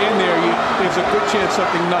Judah in there, there's a good chance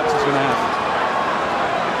something nuts is going to happen.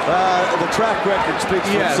 The track record speaks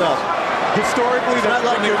for itself. Historically, it's not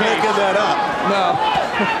like you're making that up. No.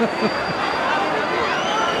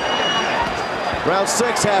 Round 6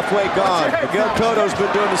 halfway gone. Miguel Cotto's been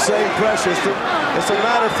doing the same pressure. It's a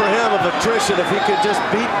matter for him of attrition if he could just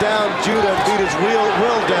beat down Judah and beat his will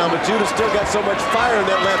down, but Judah's still got so much fire in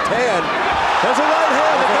that left hand. There's a right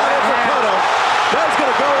hand that got in for Cotto. That's going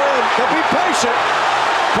to go in. He'll be patient.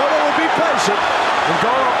 Cotto will be patient. And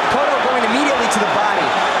Cotto going immediately to the body.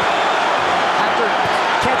 After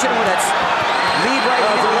catching him with that lead right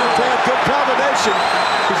hand. The left hand, good combination.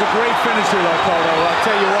 He's a great finisher, though, Cotto. I'll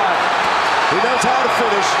tell you what. He knows how to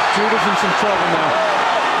finish. Judah's in some trouble now.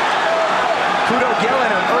 Cotto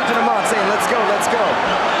yelling him, urging him on, saying, let's go, let's go.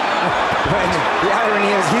 When the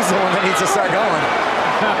irony is he's the one that needs to start going.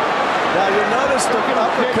 Now you notice the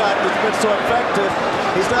uppercut that's been so effective.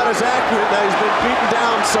 He's not as accurate now. He's been beaten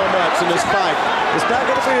down so much in this fight. It's not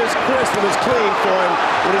going to be as crisp and as clean for him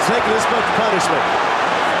when he's taking this much punishment.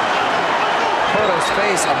 Cotto's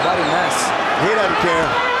face, a bloody mess. He doesn't care.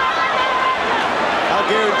 I'll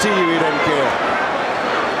guarantee you he doesn't care.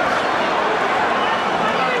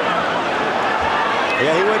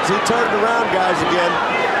 Yeah, he turned around, guys, again.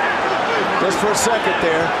 Just for a second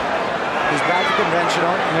there. He's back to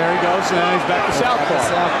conventional. There he goes, and he's back to southpaw.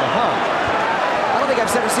 I don't think I've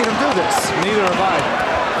ever seen him do this. Neither have I.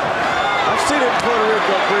 I've seen it in Puerto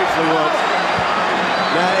Rico briefly once.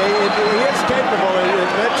 Now, he is capable,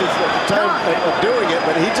 it mentions at the time of doing it,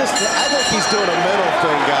 but I think he's doing a mental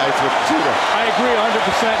thing, guys, with Judah. I agree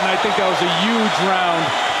 100%, and I think that was a huge round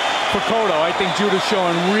for Cotto. I think Judah's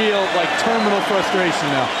showing real, terminal frustration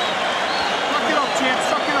now. Suck it up, champ.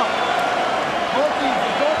 Suck it up. Both knees.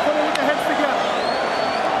 Don't put it with the heads together.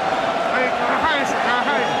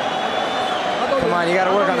 Come on, you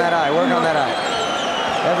got to work on that eye. Work on that eye.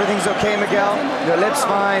 Everything's okay, Miguel. Your lip's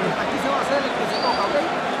fine.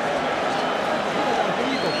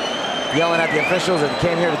 Yelling at the officials that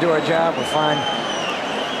came here to do our job. We're fine.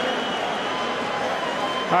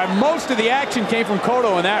 All right, most of the action came from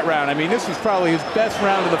Cotto in that round. I mean, this was probably his best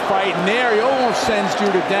round of the fight, and there he almost sends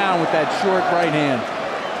Judah down with that short right hand.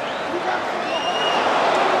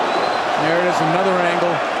 There it is, another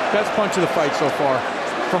angle. Best punch of the fight so far,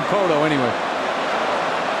 from Cotto anyway.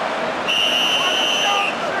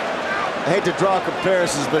 I hate to draw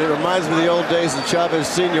comparisons, but it reminds me of the old days of Chavez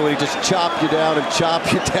Sr. when he just chopped you down and chop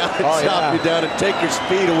you down and chop you down and take your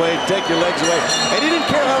speed away and take your legs away. And he didn't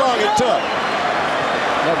care how long it took.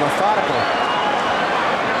 Yeah, methodical.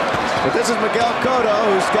 But this is Miguel Cotto,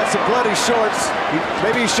 who's got some bloody shorts.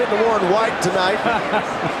 Maybe he shouldn't have worn white tonight.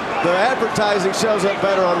 The advertising shows up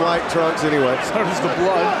better on white trunks anyway. So does the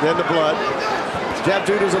blood. Then the blood. Zab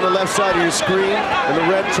Judah's on the left side of your screen in the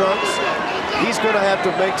red trunks. He's going to have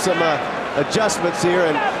to make some adjustments here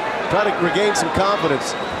and try to regain some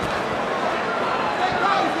confidence.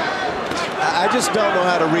 I just don't know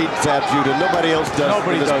how to read Zab Judah. Nobody else does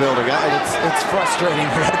in this building. It's frustrating,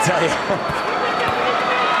 I gotta tell you.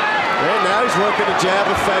 And now he's working the jab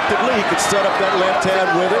effectively. He could set up that left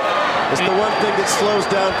hand with it. It's the one thing that slows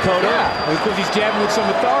down Cotto. Yeah, because he's jabbing with some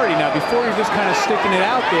authority now. Before he's just kind of sticking it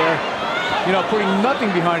out there, you know, putting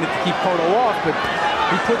nothing behind it to keep Cotto off, but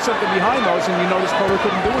he put something behind those, and you notice Cotto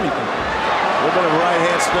couldn't do anything. A little bit of right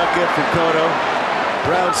hand snuck in from Cotto.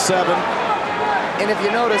 Round 7. And if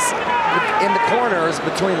you notice, in the corners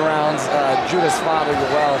between rounds, Judah's father,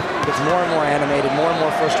 Yoel, gets more and more animated, more and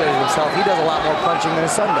more frustrated himself. He does a lot more punching than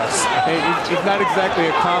his son does. Hey, he's not exactly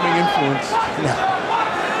a calming influence. No.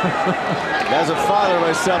 As a father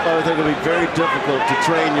myself, I would think it would be very difficult to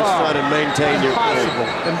train your son and maintain your career.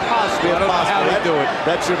 Impossible. I don't know how they do it.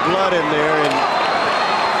 That's your blood in there, and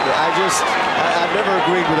I've never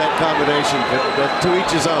agreed with that combination, but to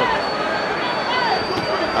each his own.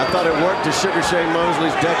 I thought it worked to Sugar Shane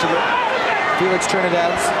Mosley's detriment. Felix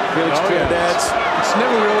Trinidad's. Trinidad's. It's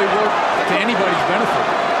never really worked to anybody's benefit.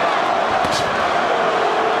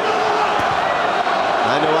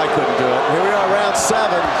 I know I couldn't do it. Here we are, round 7.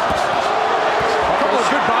 A couple of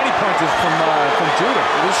good body punches from Judah.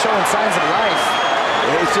 He's showing signs of life.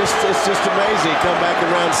 It's just amazing. Come back in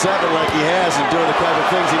round 7 like he has and doing the kind of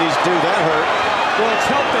things he needs to do. That hurt. Well, it's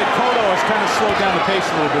helped that Cotto has kind of slowed down the pace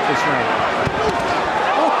a little bit this round.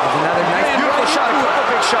 Another nice, beautiful shot. A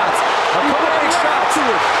couple big shots. A couple big shots.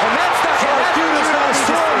 And that's the Judah's now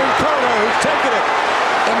strong and Cotto who's taking it.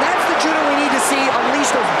 And that's the Judah we need to see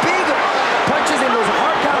unleash those big punches and those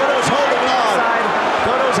hard counters. Cotto's holding on.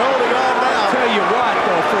 Cotto's holding on now. I'll tell you what,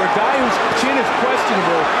 though, for a guy whose chin is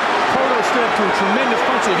questionable, Cotto stood up to a tremendous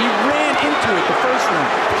punch. He ran into it the first one.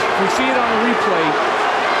 We see it on the replay.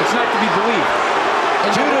 It's not to be believed.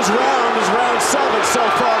 And Judah's round is round 7 so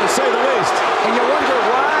far, to say the least. And you wonder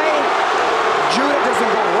why Judah doesn't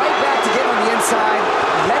go right back to get on the inside,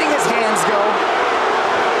 letting his hands go.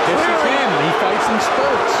 Yes, he can. He fights in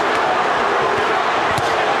spurts.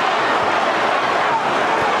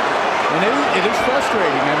 And it is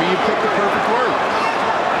frustrating. I mean, you picked the perfect word.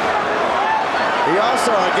 He also,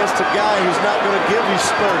 against a guy who's not going to give you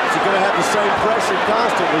spurts. You're going to have the same pressure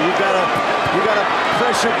constantly. You got to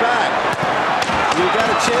pressure back. You got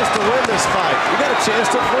a chance to win this fight. You got a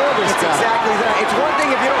chance to throw this guy. Exactly that. It's one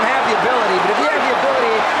thing if you don't have the ability, but if you have the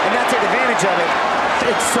ability and not take advantage of it,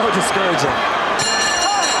 it's so discouraging.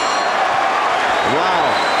 Wow.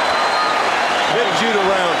 Big Judah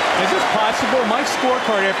round. Is this possible? My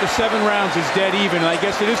scorecard after 7 rounds is dead even. I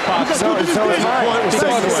guess it is possible. So is mine.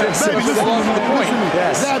 Baby, listen to me.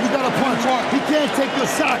 Yes. Zab, you got a punch. He can't take your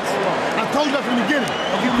shots. I told you that from the beginning.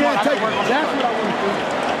 You can't take it. That's what I want to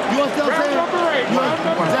do. You understand what I'm saying?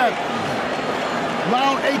 Zab,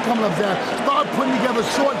 round 8 coming up, Zab. Start putting together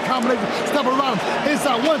short combinations. Step around him.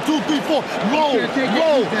 Inside, 1, 2, 3, 4. Roll,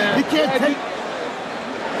 roll. He can't take.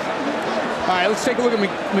 All right, let's take a look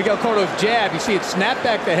at Miguel Cotto's jab. You see it snap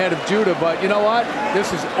back the head of Judah, but you know what?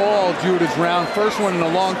 This is all Judah's round. First one in a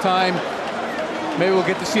long time. Maybe we'll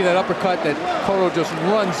get to see that uppercut that Cotto just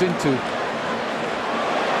runs into.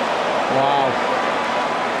 Wow.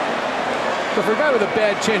 So for a guy with a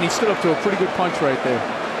bad chin, he stood up to a pretty good punch right there.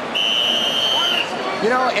 You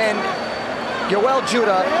know, and Yoel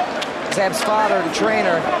Judah, Zab's father and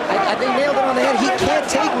trainer, I think nailed it on the head. He can't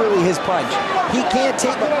take really his punch. He can't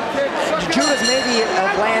take it. Judah's maybe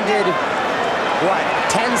have landed, what,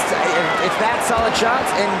 10s, if that, solid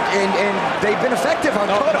shots, and they've been effective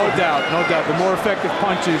on Cotto. No doubt, no doubt. The more effective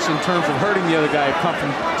punches in terms of hurting the other guy have come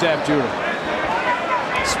from Zab Judah.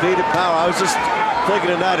 Speed and power. I was just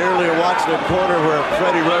thinking tonight earlier, watching a corner where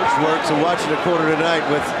Freddie Roach works, and watching a corner tonight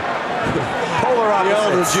with polar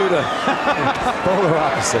opposites. Judah. Polar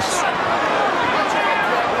opposites.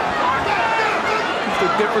 The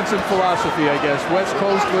difference in philosophy, I guess. West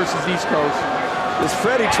Coast versus East Coast. As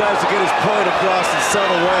Freddie tries to get his point across in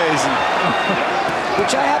subtle ways.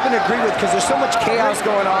 Which I happen to agree with, because there's so much chaos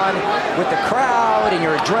going on with the crowd and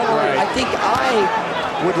your adrenaline. Right. I think I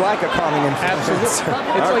would like a calming influence.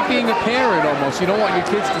 Absolutely. It's like being a parent almost. You don't want your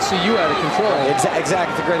kids to see you out of control.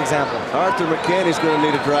 Exactly. It's a great example. Arthur McCanny's going to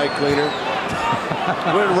need a dry cleaner.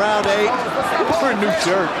 We're in round 8. For a new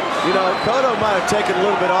shirt. You know, Cotto might have taken a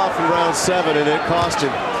little bit off in round 7, and it cost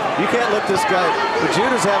him. You can't let this guy. But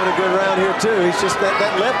Judah's having a good round here, too. He's just that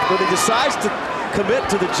left, when he decides to commit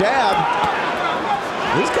to the jab,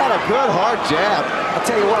 he's got a good, hard jab. I'll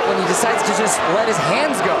tell you what, when he decides to just let his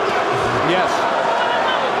hands go. Yes.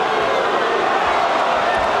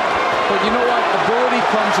 But you know what? Ability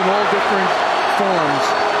comes in all different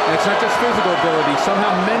forms. And it's not just physical ability. Somehow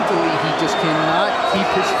mentally, he just cannot keep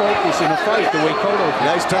his focus in a fight the way Cotto did.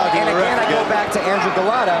 Nice talking. And again, I go back to Andrew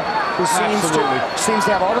Galata, who seems to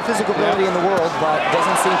have all the physical ability in the world, but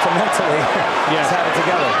doesn't seem to mentally have it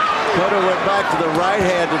together. Cotto went back to the right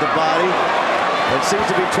hand of the body and seems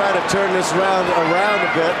to be trying to turn this round around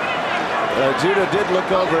a bit. Judah did look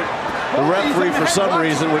over at the referee for some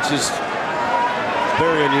reason, which is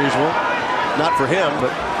very unusual. Not for him,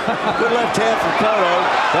 but good left hand from Cotto.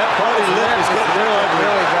 That body lip is getting real ugly.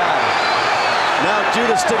 Really bad. Now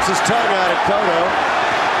Judah sticks his tongue out at Cotto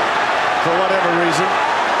for whatever reason.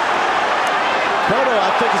 Cotto,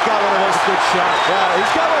 I think, has got one of those good shots. Yeah,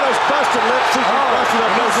 he's got one of those busted lips. He's busted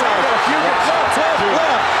on both sides.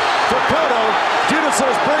 Left. for Cotto. Judah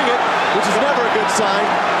says bring it, which is never a good sign.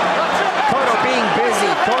 Cotto being busy,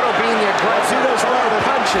 Cotto being the aggressor, Judah's starting to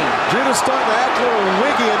punching. Judah's starting to act a little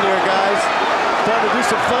wiggy in there, guys. Starting to do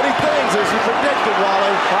some funny things, as you predicted,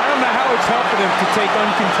 Wally. I don't know how it's helping him to take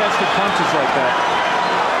uncontested punches like that.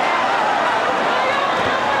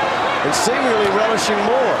 And seemingly relishing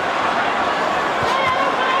more.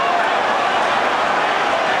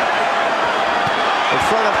 In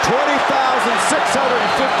front of 20,658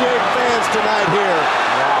 fans tonight here.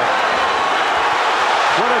 Wow.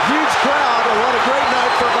 What a huge crowd and what a great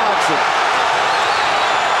night for boxing.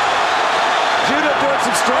 Judah doing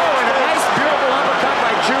some strong and a nice, beautiful uppercut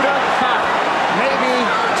by Judah. Maybe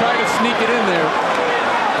try to sneak it in there.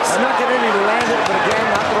 Snuck it in, he landed, but again,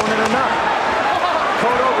 not throwing it enough.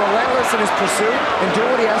 Cotto relentless in his pursuit and doing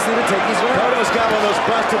what he has to do to take these rounds. Cotto's got one of those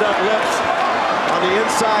busted up lips on the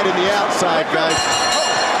inside and the outside, guys.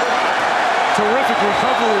 Terrific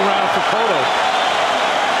recovery round for Cotto.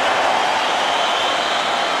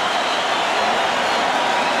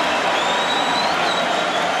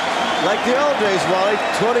 Like the old days, Wally.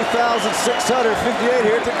 20,658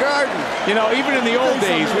 here at the Garden. You know, even in the old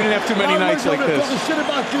days, we didn't have too many nights like this. Talking shit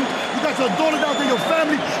about you. You got your daughter down there, your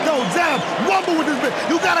family. Yo, Zab, rumble with this bitch.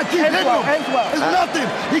 You gotta keep hitting him. It's nothing.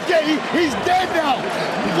 He can't. He's dead now.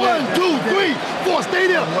 1, 2, 3, 4. Stay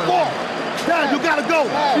there. 4. Dad, you gotta go.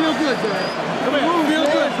 Feel good, Dad. Come here. Feel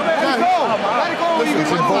good. Let it go. Let it go. It's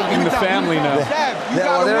invoking the family now.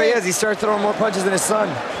 Well, there he is. He started throwing more punches than his son.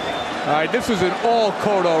 All right, this was an all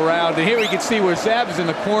Cotto round, and here we can see where Zab is in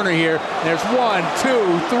the corner here. There's 1,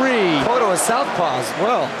 2, 3. Cotto is southpaw as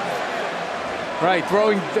well. Right,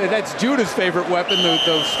 throwing, that's Judah's favorite weapon, the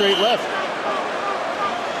straight left.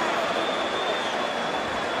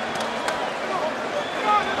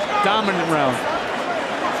 Dominant round.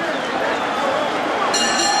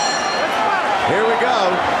 Here we go.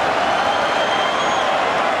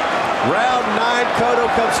 Round 9, Cotto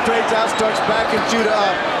comes straight down, starts backing Judah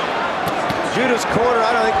up. Judah's corner,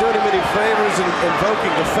 I don't think doing him any favors in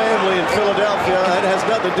invoking the family in Philadelphia. That has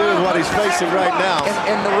nothing to do with what he's facing right now.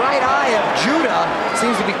 And the right eye of Judah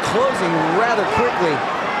seems to be closing rather quickly.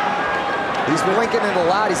 He's blinking it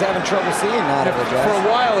a lot. He's having trouble seeing that. For a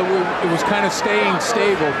while, it was kind of staying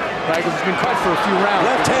stable, right? Because it's been cut for a few rounds.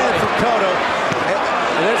 Left hand from Cotto.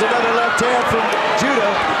 And there's another left hand from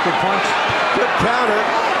Judah. Good punch. Good counter.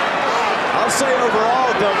 I'll say overall,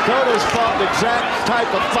 though, Cotto's fought the exact type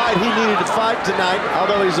of fight he needed to fight tonight,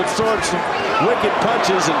 although he's absorbed some wicked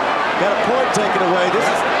punches and got a point taken away. This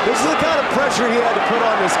is the kind of pressure he had to put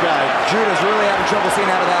on this guy. Judah's really having trouble seeing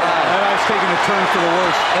out of that eye. That eye's taking a turn for the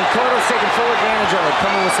worse. And Cotto's taking full advantage of it,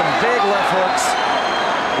 coming with some big left hooks.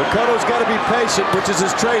 But Cotto's got to be patient, which is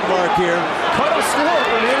his trademark here. Cotto still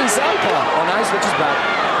remaining southpaw. Oh, nice, switches back.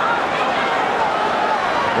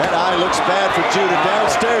 That eye looks bad for Judah.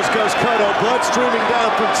 Downstairs goes Cotto. Blood streaming down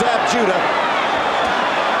from Zab Judah.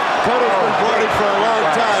 Cotto's been bloody for a long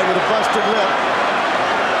time with a busted lip.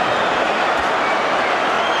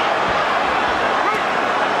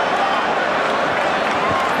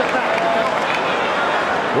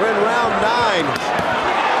 We're in round 9.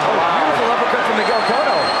 Beautiful uppercut from Miguel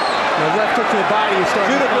Cotto. The left hook to the body is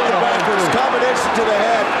starting Judah going backwards. Combination to the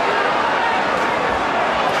head.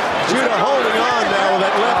 Judah holding on now with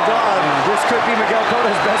that left arm. This could be Miguel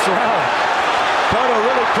Cotto's best round. Cotto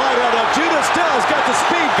really plied out. Now Judah still has got the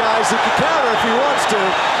speed, guys. He can counter if he wants to.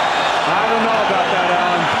 I don't know about that,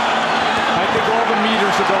 Alan. I think all the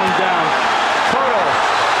meters are going down. Cotto,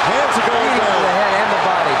 hands are going down. The head and the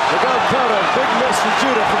body. Miguel Cotto, big miss from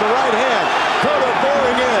Judah from the right hand. Cotto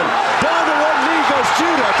boring in. Down to one knee goes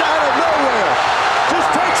Judah, out of nowhere.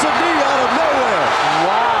 Just takes a knee out of nowhere.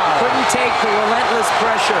 Wow. Couldn't take the relentless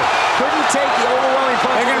pressure. Couldn't take the overwhelming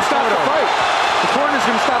punch. They're going to stop the fight. The corner's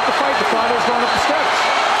going to stop the fight. The Cotto's going up the steps.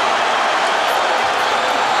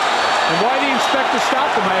 And why the inspector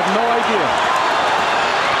stopped him, I have no idea.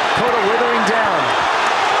 Cotto withering down.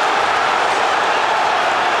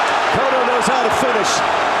 Cotto knows how to finish.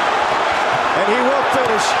 And he will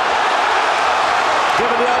finish.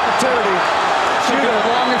 Given the opportunity. Judah, the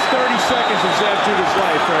longest 30 seconds of Zab Judah's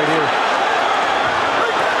life right here.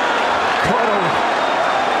 Cotto.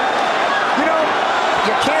 You know,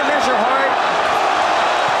 you can't measure heart.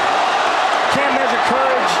 Can't measure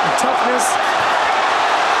courage and toughness.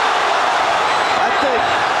 I think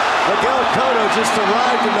Miguel Cotto just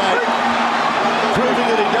arrived tonight, proving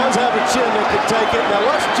that he does have a chin that can take it. Now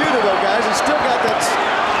watch Judah though, guys. He's still got that.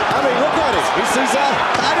 I mean, look at him. He sees that.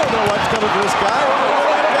 I don't know what's coming for this guy.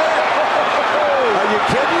 Are you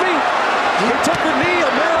kidding me? He took a knee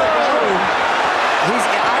a minute ago. He's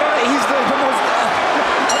the most.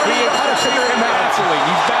 He had to figure him out.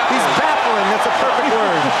 He's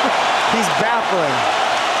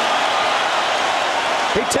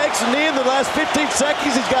He takes a knee in the last 15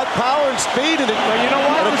 seconds. He's got power and speed. And well, you know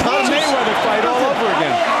what? It's the Mayweather fight all over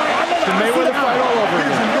again. The Mayweather fight all over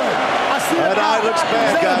again. I see that eye looks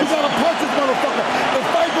bad, Zab, guys. You gotta punch this motherfucker. The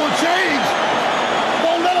fight will change.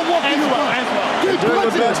 Don't let him walk in your mouth. Keep doing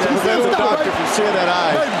the best to prevent the doctor from seeing that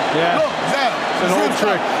eye. Yeah. Look, Zab. It's an old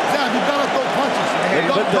trick. Zab, you gotta throw punches.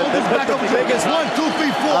 Don't back up. Biggest, 1, 2,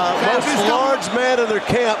 3, 4. most large man in their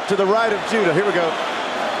camp to the right of Judah. Here we go.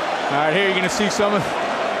 All right, here you're going to see some of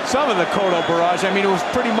the Cotto barrage. I mean, it was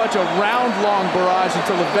pretty much a round-long barrage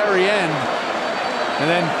until the very end. And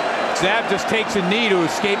then Zab just takes a knee to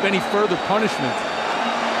escape any further punishment.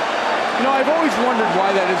 You know, I've always wondered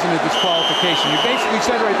why that isn't a disqualification. You basically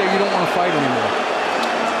said right there you don't want to fight anymore.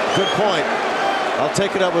 Good point. I'll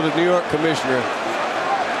take it up with the New York commissioner.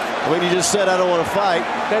 When you just said I don't want to fight.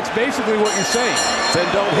 That's basically what you're saying. Then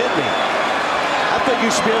don't hit me. I think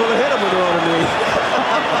you should be able to hit him when they're on a knee.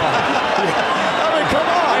 I mean, come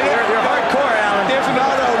on. You're hardcore, Alan.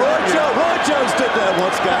 Roy Jones did that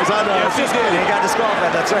once, guys. I know. Yes, he did. He got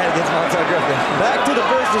disqualified. That's right, against Montel Griffin. Back to the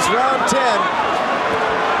business, round 10.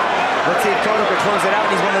 Let's see if Cotto can close it out.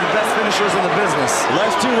 He's one of the best finishers in the business. The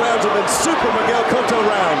last 2 rounds have been super Miguel Cotto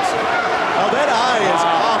rounds. Oh, that eye is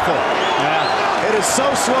awful. Yeah. It is so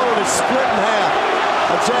swollen, it's split in half.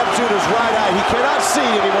 On Zab Judah's right eye. He cannot see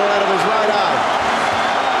anymore out of his right eye.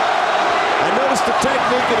 I noticed the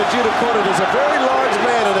technique in the Judah corner. There's a very large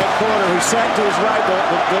man in that corner who sat to his right.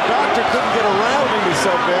 The doctor couldn't get around him, he's so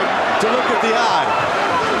big, to look at the eye.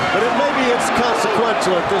 But maybe it's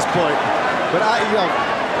consequential at this point. But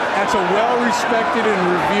that's a well-respected and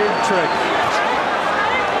revered trick.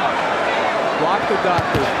 Block the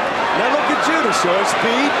doctor. Now look at Judah showing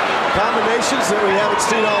speed, combinations that we haven't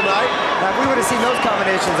seen all night. Now, if we would have seen those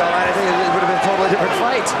combinations all night, I think it would have been a totally different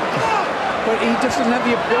fight. But he just doesn't have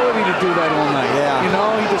the ability to do that all night. Yeah. You know,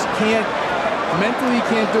 he just can't. Mentally, he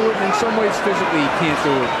can't do it, and in some ways, physically, he can't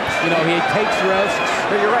do it. You know, he takes rests.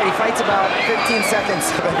 But you're right, he fights about 15 seconds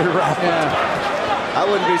of every round. Yeah. I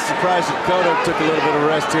wouldn't be surprised if Cotto took a little bit of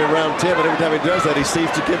rest here in round 10, but every time he does that, he seems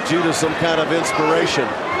to give Judah some kind of inspiration.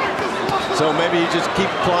 So maybe you just keep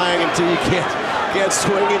plying until you can't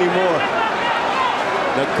swing anymore.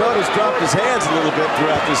 Now Cotto's dropped his hands a little bit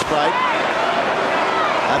throughout this fight.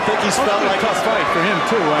 I think he's felt like a tough fight for him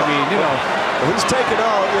too. I mean, you know, he's taken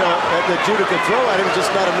all that Judah could throw at him, just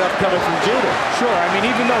not enough coming from Judah. Sure. I mean,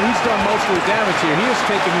 even though he's done most of the damage here, he has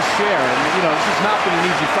taken his share, and you know, this has not been an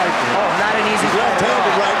easy fight for him. Oh, not an easy fight.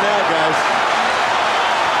 Left-handed right now, guys.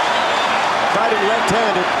 Fighting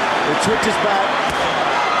left-handed. It switches back.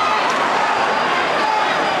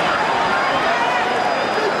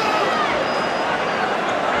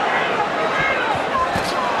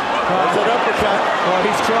 Well,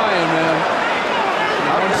 he's trying, man.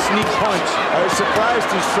 One sneak punch. I was surprised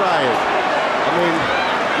he's trying. I mean,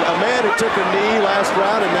 a man who took a knee last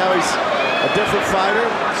round and now he's a different fighter.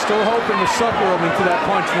 Still hoping to sucker him into that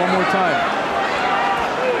punch one more time.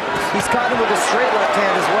 He's caught him with a straight left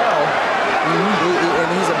hand as well. And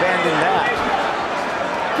he's abandoned that.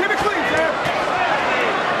 Keep it clean, Zab.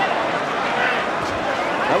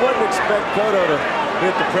 I wouldn't expect Cotto to be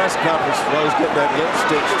at the press conference while he's getting that lip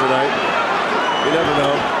stitch tonight. You never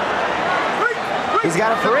know. He's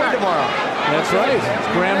got a parade tomorrow. That's right. It's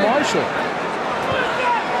Grand Marshal.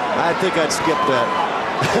 I think I'd skip that.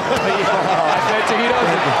 I bet you he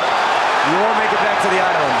doesn't. You won't make it back to the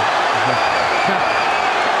island.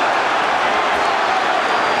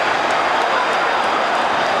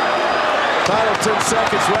 Final 10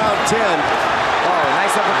 seconds, round 10. Oh,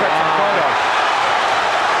 nice uppercut from Cotto.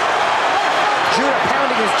 Judah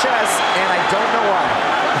pounding his chest, and I don't know why.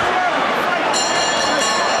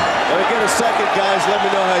 Let me get a second, guys. Let me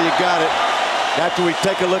know how you got it. After we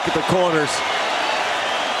take a look at the corners.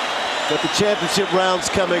 Got the championship rounds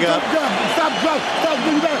coming up. Stop.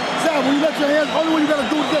 Zab, when you let your hands, only way you gotta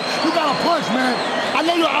do is you gotta punch, man. I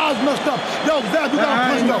know your eyes messed up. Yo, Zab, you gotta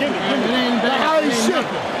punch though. That eye ain't shit.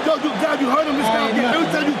 Yo, Zab, you hurt him this time. Every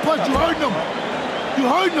time you punch, you hurting him. You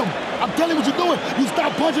hurting him. I'm telling you what you're doing. You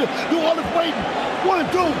stop punching. You all this waiting. 1,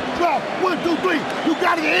 2, drop. 1, 2, 3. You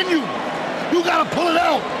got it in you. You gotta pull it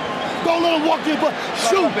out. Don't let him walk in, but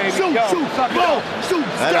shoot, blow, shoot.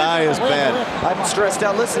 That eye is bad. I'm stressed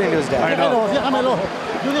out listening to his dad. I know.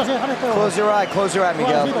 Close your eye,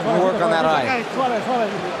 Miguel. We'll work on that eye.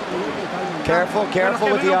 Careful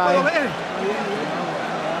with the eye.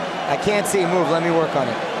 I can't see. Move. Let me work on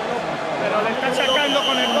it.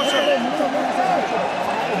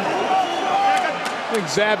 I think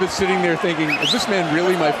Zab is sitting there thinking, is this man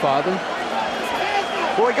really my father?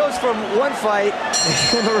 Well, he goes from one fight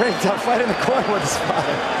in the ring to a fight in the corner with his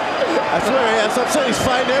father. That's what I'm saying. He's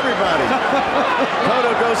fighting everybody.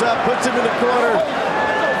 Cotto goes up, puts him in the corner.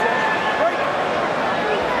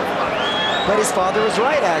 But his father was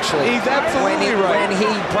right, actually. He's absolutely right. When he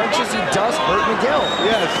punches, he does hurt Miguel.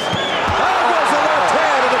 Yes. There goes the left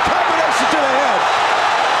hand and the combination to the head.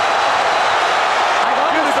 I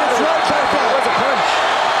almost thought it was a punch.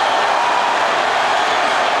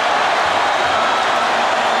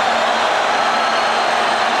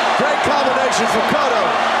 Great combination from Cotto.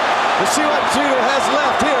 Let's see what Judah has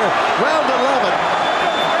left here. Round 11.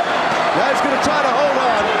 Now he's going to try to hold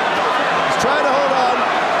on. He's trying to hold on.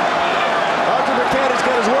 Arthur McCanny's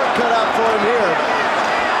got his work cut out for him here.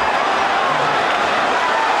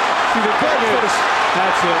 See the finish.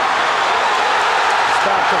 That's it.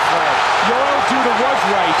 Stop the fight. Joel Judah was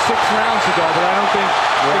right 6 rounds ago, but I don't think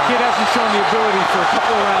the kid hasn't shown the ability for a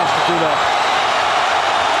couple of rounds to do that.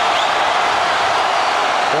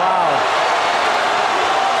 Wow.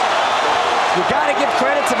 You got to give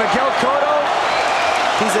credit to Miguel Cotto.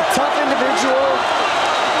 He's a tough individual.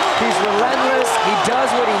 He's relentless. He does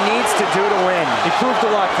what he needs to do to win. He proved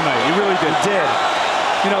a lot tonight. He really did. He did.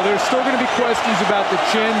 You know, there's still going to be questions about the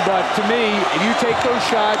chin, but to me, if you take those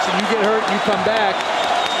shots and you get hurt and you come back,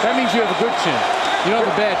 that means you have a good chin. You don't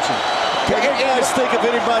have a bad chin. Can you guys think of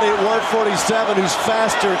anybody at 147 who's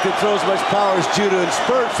faster and can throw as much power as Judah in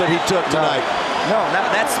spurts that he took tonight? No,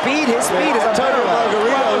 that speed, his speed is Antonio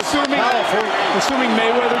unparalleled. Margarito, assuming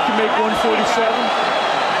Mayweather can make 147,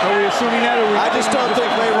 are we assuming that? Or I just don't think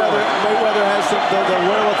Mayweather has the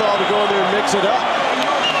wherewithal to go in there and mix it up.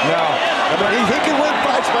 No. I mean, he can win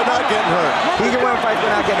fights by not getting hurt. He can win fights by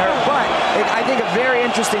not getting hurt. But I think a very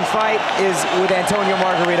interesting fight is with Antonio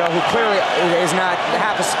Margarito, who clearly is not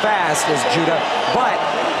half as fast as Judah, but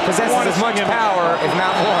possesses as much power, if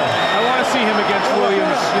not more. I want to see him against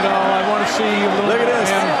Williams. You know, I want to see a little Look at this.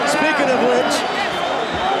 him. Speaking of which,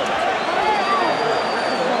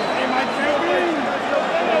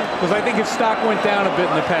 because I think his stock went down a bit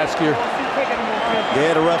in the past year. they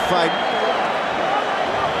had a rough fight.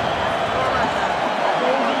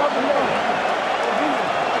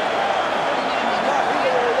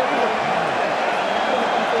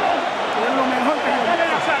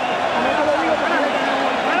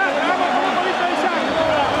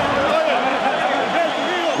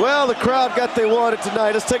 Well, the crowd got they wanted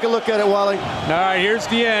tonight. Let's take a look at it, Wally. All right, here's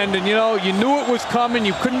the end. And, you know, you knew it was coming.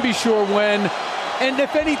 You couldn't be sure when. And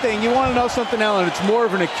if anything, you want to know something, Alan, it's more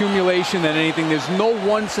of an accumulation than anything. There's no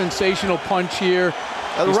one sensational punch here.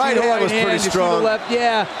 The right hand was pretty strong. The left,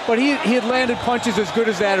 yeah, but he had landed punches as good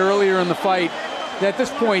as that earlier in the fight. At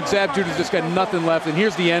this point, Zab Judah's just got nothing left, and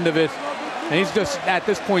here's the end of it. And he's just, at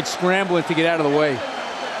this point, scrambling to get out of the way.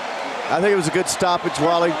 I think it was a good stoppage,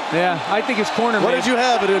 Wally. Yeah, I think his corner. What did you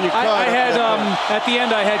have it in your card? I had, at the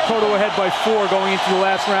end, I had Cotto ahead by 4 going into the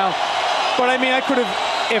last round. But, I mean, I could have,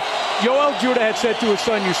 if Joel Judah had said to his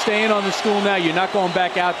son, you're staying on the stool now, you're not going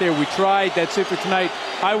back out there, we tried, that's it for tonight,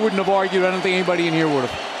 I wouldn't have argued. I don't think anybody in here would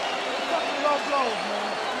have.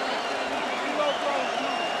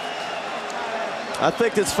 I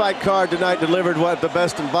think this fight card tonight delivered the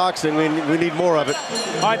best in boxing. We need more of it.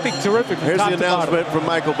 I think terrific. Here's the announcement from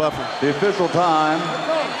Michael Buffer. The official time.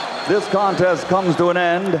 This contest comes to an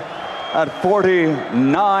end at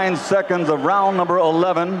 49 seconds of round number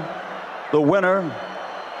 11. The winner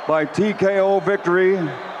by TKO victory,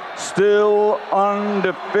 still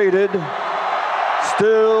undefeated,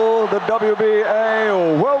 still the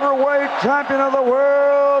WBA welterweight champion of the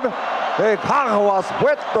world, de Caguas,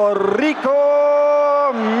 Puerto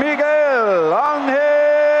Rico, Miguel Ángel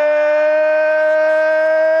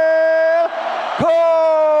Cotto.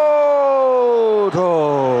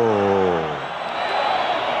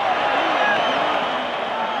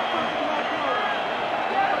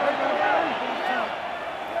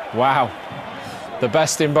 Wow, the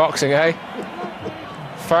best in boxing, eh?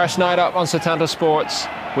 First night up on Setanta Sports,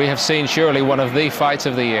 we have seen surely one of the fights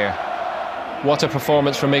of the year. What a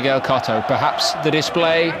performance from Miguel Cotto, perhaps the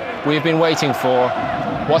display we've been waiting for.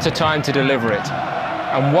 What a time to deliver it.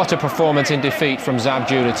 And what a performance in defeat from Zab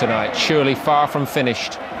Judah tonight, surely far from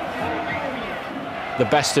finished. The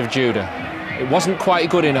best of Judah. It wasn't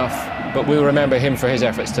quite good enough, but we'll remember him for his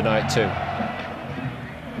efforts tonight too.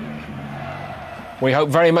 We hope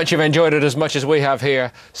very much you've enjoyed it as much as we have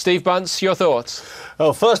here. Steve Bunce, your thoughts?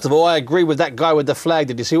 Well, first of all, I agree with that guy with the flag.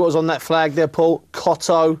 Did you see what was on that flag there, Paul?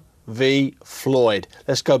 Cotto v. Floyd.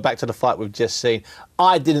 Let's go back to the fight we've just seen.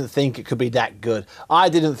 I didn't think it could be that good. I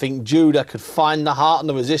didn't think Judah could find the heart and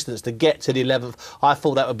the resistance to get to the 11th. I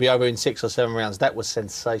thought that would be over in 6 or 7 rounds. That was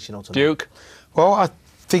sensational tonight. Duke? Well,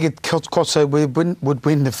 figured Cotto would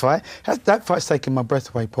win the fight. That fight's taken my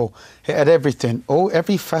breath away, Paul. It had everything,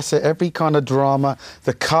 every facet, every kind of drama,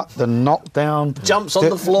 the cut, the knockdown. Jumps on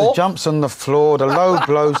the floor. The jumps on the floor, the low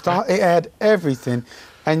blows, it had everything.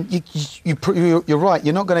 And you're right,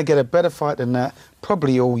 you're not going to get a better fight than that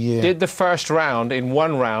probably all year. Did the first round, in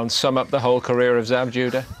one round, sum up the whole career of Zab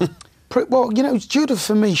Judah? Well, you know, Judah,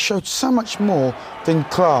 for me, showed so much more than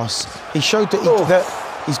class. He showed that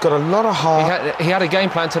he's got a lot of heart. He had a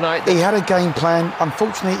game plan tonight. He had a game plan.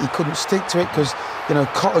 Unfortunately, he couldn't stick to it because, you know,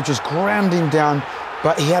 Cotto just ground him down.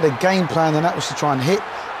 But he had a game plan, and that was to try and hit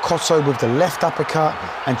Cotto with the left uppercut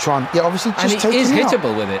and try and, obviously just take him out. And he is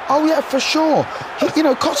hittable with it. Oh, yeah, for sure. You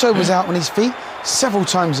know, Cotto was out on his feet several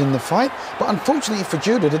times in the fight, but unfortunately for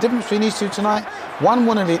Judah, the difference between these two tonight, one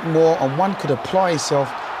wanted it more and one could apply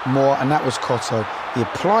himself more, and that was Cotto. He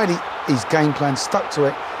applied his game plan, stuck to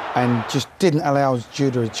it, and just didn't allow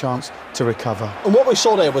Judah a chance to recover. And what we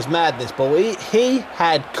saw there was madness, but he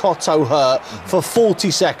had Cotto hurt for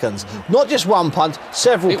 40 seconds. Not just one punch,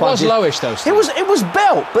 several punches. It was lowish though, Steve. It was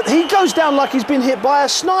belt, but he goes down like he's been hit by a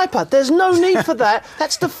sniper. There's no need for that.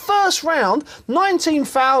 That's the first round.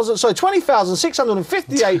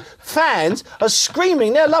 20,658 fans are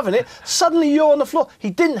screaming. They're loving it. Suddenly you're on the floor. He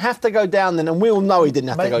didn't have to go down then, and we all know he didn't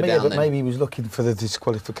have to go down then. Maybe he was looking for the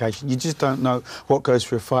disqualification. You just don't know what goes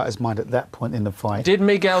through a fighter's mind at that point in the fight. Did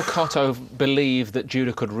Miguel Cotto believe that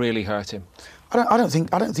Judah could really hurt him? I don't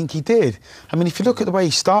think he did. I mean, if you look at the way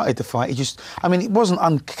he started the fight, it wasn't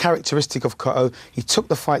uncharacteristic of Cotto. He took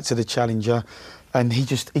the fight to the challenger, and he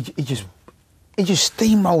just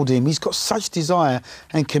steamrolled him. He's got such desire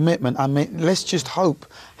and commitment. I mean, let's just hope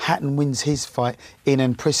Hatton wins his fight in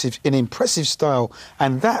impressive style,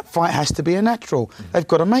 and that fight has to be a natural. They've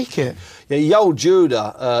got to make it. Yeah, Yo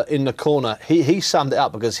Judah in the corner, he summed it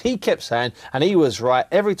up because he kept saying, and he was right,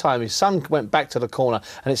 every time his son went back to the corner,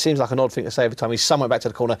 and it seems like an odd thing to say every time his son went back to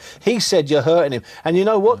the corner, he said, you're hurting him. And you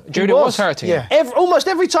know what? Judah was hurting him. Almost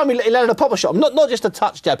every time he landed a popper shot, not just a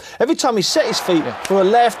touch jab, every time he set his feet for a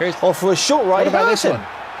left or for a short right, what about this one?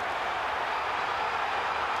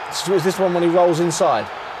 Is this one when he rolls inside?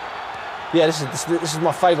 Yeah, this is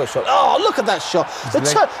my favourite shot. Oh, look at that shot.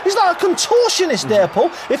 He's like a contortionist there, Paul.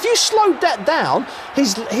 If you slowed that down,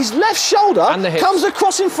 his left shoulder comes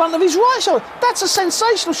across in front of his right shoulder. That's a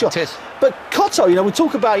sensational shot. It is. But Cotto, we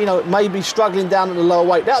talk about, maybe struggling down at the lower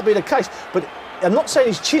weight. That would be the case. But I'm not saying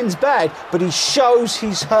his chin's bad, but he shows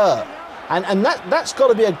he's hurt. And that's got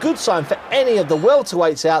to be a good sign for any of the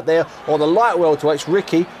welterweights out there or the light welterweights,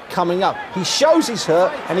 Ricky, coming up. He shows he's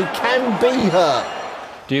hurt and he can be hurt.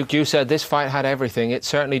 Duke, you said this fight had everything. It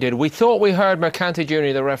certainly did. We thought we heard Mercanti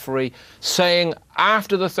Jr., the referee, saying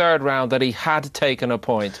after the third round that he had taken a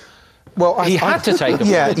point. Well, he had to take a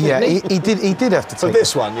point. Yeah, he did have to take for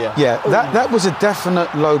this one, yeah. Yeah, that was a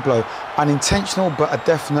definite low blow. Unintentional, but a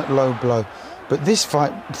definite low blow. But this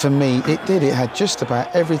fight, for me, it had just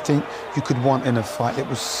about everything you could want in a fight. It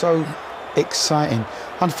was so exciting.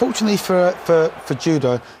 Unfortunately for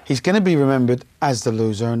Judah, he's going to be remembered as the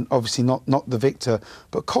loser and obviously not the victor.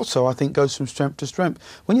 But Cotto, I think, goes from strength to strength.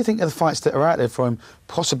 When you think of the fights that are out there for him,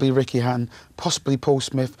 possibly Ricky Hatton, possibly Paul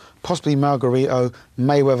Smith, possibly Margarito,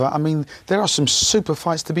 Mayweather, I mean, there are some super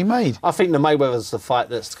fights to be made. I think the Mayweather's the fight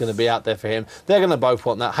that's going to be out there for him. They're going to both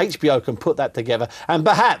want that. HBO can put that together, and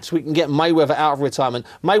perhaps we can get Mayweather out of retirement.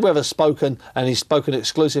 Mayweather's spoken, and he's spoken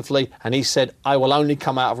exclusively, and he said, I will only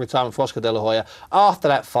come out of retirement for Oscar De La Hoya after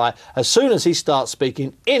that fight. As soon as he starts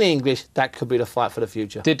speaking in English, that could be the fight for the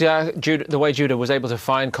future. Did Judah, the way Judah was able to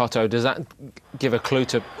find Cotto, does that give a clue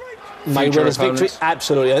to Mayweather's victory?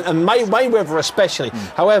 Absolutely, and Mayweather especially.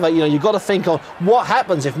 However, you've got to think on what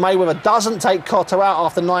happens if Mayweather doesn't take Cotto out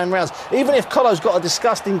after 9 rounds. Even if Cotto's got a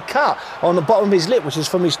disgusting cut on the bottom of his lip, which is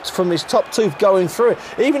from his top tooth going through it.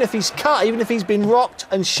 Even if he's cut, even if he's been rocked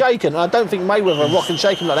and shaken, and I don't think Mayweather will rock and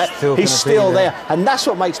shake him like that. He's still there, and that's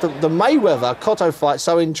what makes the Mayweather-Cotto fight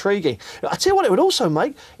so intriguing. I tell you what, it would also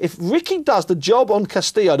make if Ricky does the job on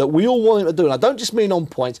Castillo that we all want him to do, and I don't just mean on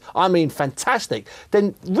points, I mean fantastic.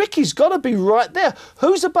 Then Ricky's got to be right there.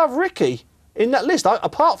 Who's above Ricky in that list?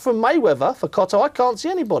 Apart from Mayweather, for Cotto, I can't see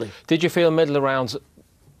anybody. Did you feel middle of rounds,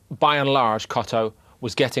 by and large, Cotto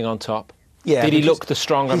was getting on top? Yeah. Did he look the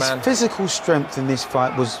stronger man? His physical strength in this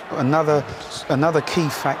fight was another key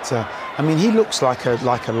factor. I mean, he looks like a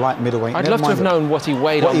light middleweight. I'd love to have known what he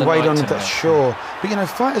weighed on the night. Sure. But,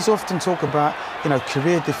 fighters often talk about,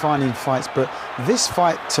 career-defining fights, but this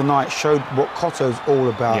fight tonight showed what Cotto's all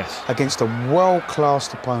about against a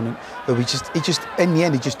world-class opponent who in the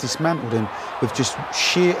end, he just dismantled him with just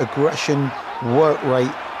sheer aggression, work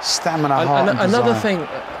rate, stamina, heart, and another desire. thing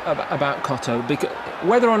about Cotto, because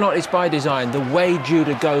whether or not it's by design, the way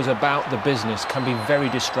Judah goes about the business can be very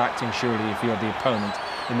distracting, surely, if you're the opponent.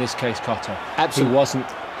 In this case, Cotto. Absolutely. He wasn't.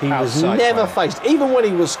 He was never faced. Even when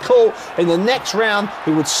he was caught in the next round,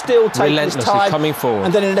 he would still take his time. Coming forward.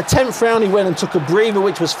 And then in the 10th round, he went and took a breather,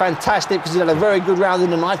 which was fantastic because he had a very good round in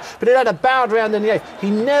the 9th. But he had a bad round in the 8th. He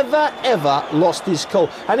never, ever lost his cool.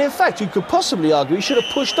 And in fact, you could possibly argue he should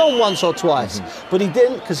have pushed on once or twice. But he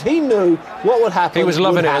didn't, because he knew what would happen. He was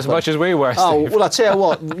loving it as much as we were, Steve. Oh, well, I tell you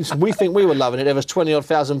what, we think we were loving it. There was 20-odd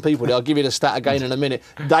thousand people there. I'll give you the stat again in a minute.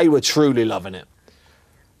 They were truly loving it.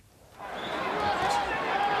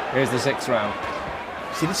 Here's the 6th round.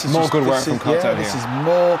 See, this is more good work from Cotto here. This is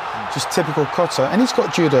more just typical Cotto. And he's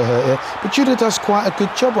got Judah hurt here. But Judah does quite a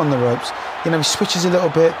good job on the ropes. You know, he switches a little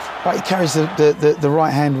bit. Right, he carries the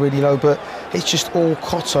right hand really low, but it's just all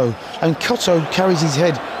Cotto. And Cotto carries his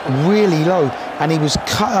head really low. And he was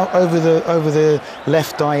cut out over the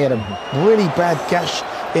left eye. He had a really bad gash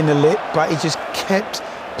in the lip, but he just kept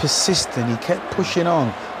persistent. He kept pushing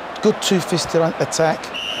on. Good two-fisted attack.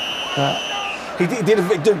 He did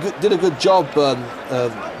a good job,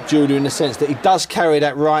 Judah, in the sense that he does carry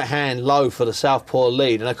that right hand low for the southpaw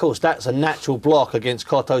lead, and of course that's a natural block against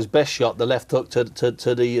Cotto's best shot, the left hook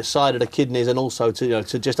to the side of the kidneys and also to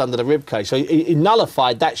just under the rib cage. So he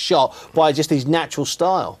nullified that shot by just his natural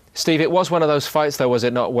style. Steve, it was one of those fights, though, was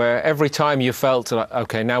it not, where every time you felt like,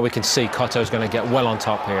 OK, now we can see Cotto's going to get well on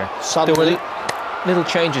top here. Suddenly. Little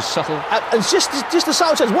changes, subtle. And it's just the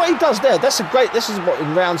subtle change. What he does there, that's a great. This is what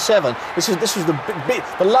in round 7. This was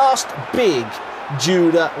the last big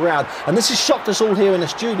Judah round, and this has shocked us all here in the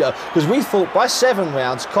studio because we thought by 7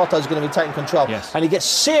 rounds Cotto's going to be taking control, and he gets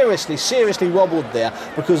seriously wobbled there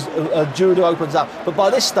because Judah opens up. But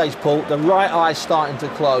by this stage, Paul, the right eye's starting to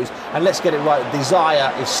close, and let's get it right. The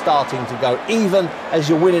desire is starting to go. Even as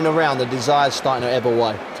you're winning a round, the desire's starting to ebb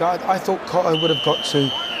away. So I thought Cotto would have got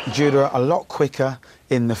to Judah a lot quicker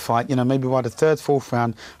in the fight, you know, maybe by the 3rd, 4th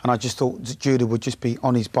round, and I just thought Judah would just be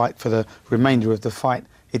on his bike for the remainder of the fight.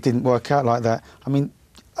 It didn't work out like that. I mean,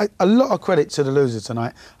 a lot of credit to the loser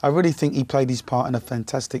tonight. I really think he played his part in a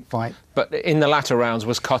fantastic fight. But in the latter rounds,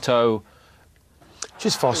 was Cotto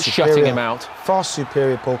just far superior? Shutting him out? Far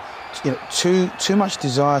superior, Paul. You know, too much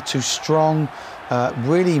desire, too strong.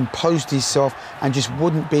 Really imposed himself and just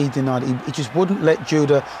wouldn't be denied. He just wouldn't let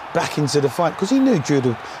Judah back into the fight because he knew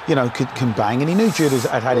Judah, you know, can bang, and he knew Judah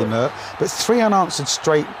had him hurt. But 3 unanswered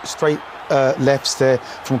straight lefts there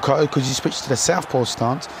from Cotto because he switched to the southpaw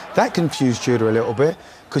stance. That confused Judah a little bit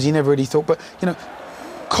because he never really thought. But you know,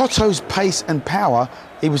 Cotto's pace and power,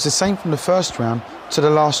 it was the same from the 1st round to the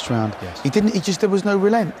last round. Yes. There was no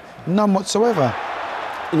relent, none whatsoever.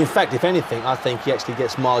 And in fact, if anything, I think he actually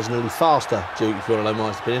gets marginally faster, Duke, if you want to know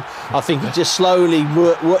my opinion. I think he just slowly,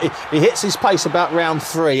 he hits his pace about round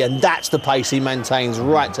 3, and that's the pace he maintains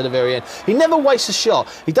right to the very end. He never wastes a shot.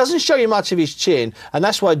 He doesn't show you much of his chin, and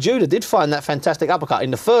that's why Judah did find that fantastic uppercut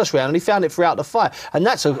in the 1st round, and he found it throughout the fight. And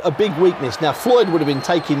that's a big weakness. Now, Floyd would have been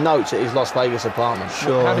taking notes at his Las Vegas apartment.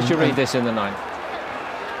 Sure. How did you read this in the 9th?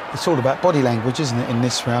 It's all about body language, isn't it, in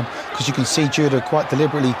this round? Because you can see Judah quite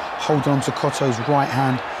deliberately holding on to Cotto's right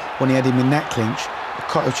hand when he had him in that clinch.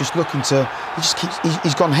 Cotto's just looking to,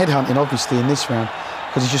 he's gone headhunting, obviously, in this round,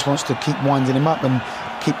 because he just wants to keep winding him up and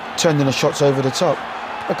keep turning the shots over the top.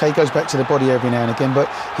 OK, he goes back to the body every now and again,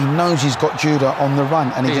 but he knows he's got Judah on the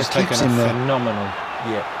run, and he just keeps him there. Phenomenal.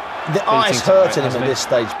 Yeah. The eye's hurting him at this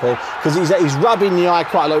stage, Paul, because he's rubbing the eye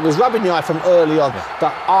quite a lot. He was rubbing the eye from early on. Yeah.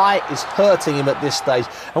 The eye is hurting him at this stage.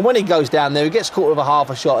 And when he goes down there, he gets caught with a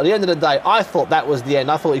half a shot. At the end of the day, I thought that was the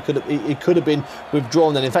end. I thought he could have been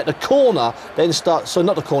withdrawn then. In fact, the corner then starts, so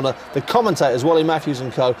not the corner, the commentators, Wally Matthews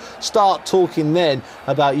and co, start talking then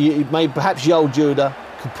about perhaps Yoel Judah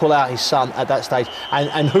could pull out his son at that stage,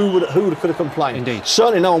 and who could have complained? Indeed.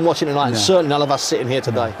 Certainly no one watching tonight, and certainly none of us sitting here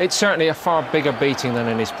today. It's certainly a far bigger beating than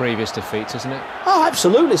in his previous defeats, isn't it? Oh,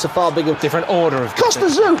 absolutely, it's a far bigger... Different order of... Costa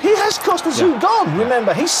Tszyu, he has Costa Tszyu gone,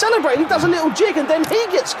 remember. He's celebrating, he does a little jig, and then he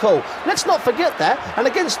gets caught. Let's not forget that. And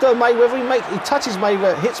against Mayweather, he touches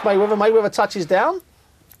Mayweather, hits Mayweather, Mayweather touches down.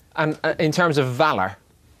 And in terms of valour,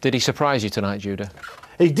 did he surprise you tonight, Judah?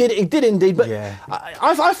 He did indeed, but yeah.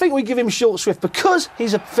 I think we give him short shrift because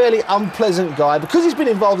he's a fairly unpleasant guy, because he's been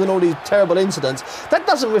involved in all these terrible incidents. That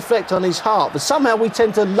doesn't reflect on his heart, but somehow we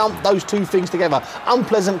tend to lump those two things together.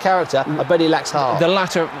 Unpleasant character, I bet he lacks heart. The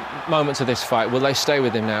latter moments of this fight, will they stay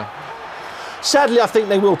with him now? Sadly, I think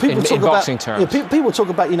they will. People talk in about boxing terms. people talk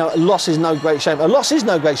about, a loss is no great shame. A loss is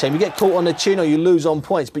no great shame. You get caught on the chin or you lose on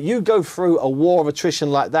points, but you go through a war of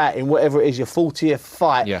attrition like that in whatever it is your 40th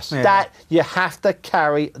fight. Yes. That you have to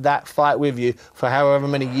carry that fight with you for however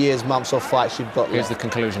many years, months, or fights you've got. Here's left. the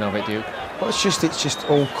conclusion of it, Duke. Well, it's just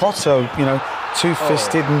all Cotto,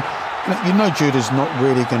 two-fisted, and Judah's not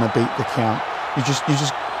really going to beat the count.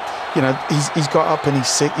 He's got up and he's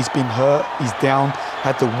sick, he's been hurt, he's down,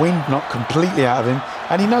 had the wind knocked completely out of him,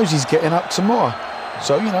 and he knows he's getting up tomorrow.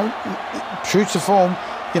 So, true to form,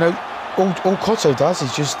 all Cotto does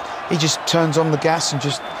is he just turns on the gas and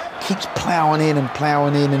just keeps ploughing in,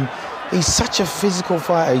 and he's such a physical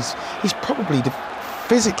fighter. He's probably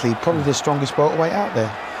physically the strongest welterweight out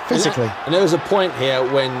there. Physically. And there was a point here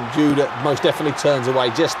when Judah most definitely turns away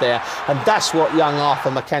just there, and that's what young Arthur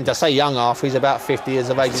McCanty, I say young Arthur, he's about 50 years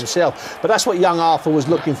of age himself, but that's what young Arthur was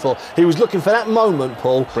looking for. He was looking for that moment,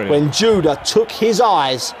 Paul, when Judah took his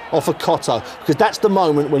eyes off of Cotto, because that's the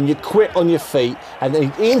moment when you quit on your feet, and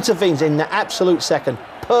he intervenes in the absolute second.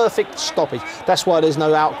 Perfect stoppage. That's why there's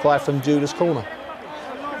no outcry from Judah's corner.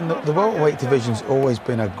 The welterweight division's always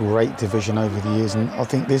been a great division over the years, and I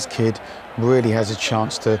think this kid really has a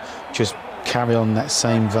chance to just carry on that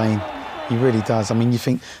same vein. He really does. I mean, you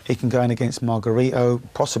think he can go in against Margarito,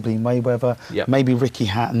 possibly Mayweather, maybe Ricky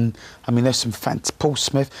Hatton. I mean, there's some Paul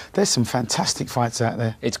Smith. There's some fantastic fights out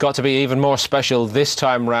there. It's got to be even more special this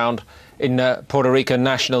time round in Puerto Rican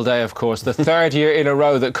National Day, of course. The third year in a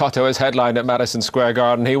row that Cotto has headlined at Madison Square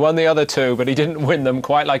Garden. He won the other two, but he didn't win them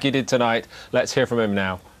quite like he did tonight. Let's hear from him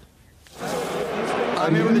now.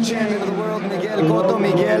 I'm here with the champion of the world, Miguel Cotto.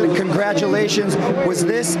 Miguel, congratulations. Was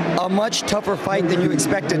this a much tougher fight than you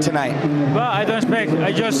expected tonight? Well, I don't expect.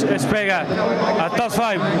 I just expect a tough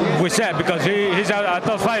fight with Zab because he's a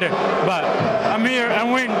tough fighter. But I'm here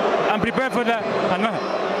and win. I'm prepared for that. I'm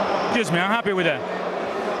happy with that.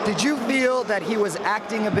 Did you feel that he was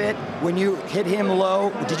acting a bit when you hit him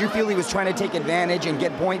low? Did you feel he was trying to take advantage and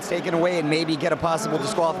get points taken away and maybe get a possible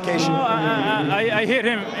disqualification? No, I hit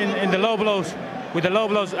him in the low blows. With the low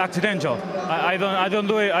blows, accidental. I don't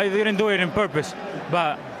do it. I didn't do it on purpose.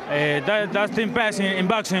 But that's the passing in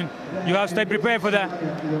boxing. You have to stay prepared for that.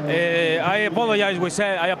 I apologize with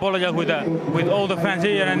Zab. I apologize with all the fans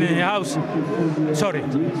here and in the house. Sorry.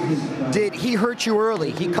 Did he hurt you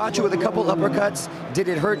early? He caught you with a couple uppercuts. Did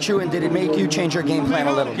it hurt you, and did it make you change your game plan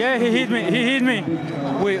a little? Yeah, he hit me. He hit me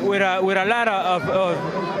with a lot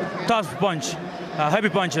of tough punch, heavy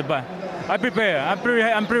punches, but. I prepare. I'm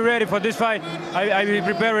pretty ready for this fight. I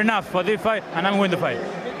prepare enough for this fight, and I'm winning the fight.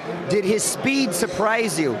 Did his speed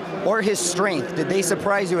surprise you, or his strength? Did they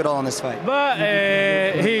surprise you at all in this fight? But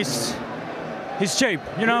his shape,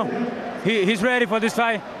 he's ready for this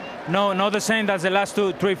fight. No, not the same as the last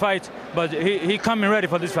 2-3 fights, but he coming ready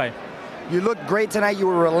for this fight. You looked great tonight. You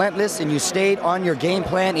were relentless, and you stayed on your game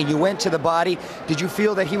plan, and you went to the body. Did you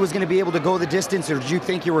feel that he was going to be able to go the distance, or did you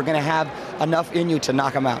think you were going to have enough in you to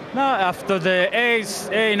knock him out? No, after the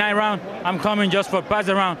 8-9 round, I'm coming just for pass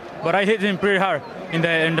the round, but I hit him pretty hard in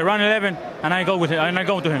the round 11, and I go with him. And I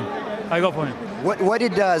go to him. I go for him. What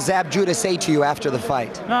did Zab Judah say to you after the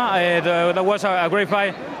fight? No, that was a great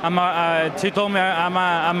fight. He told me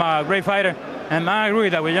I'm a great fighter, and I agree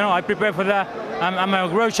with that. I prepare for that. I'm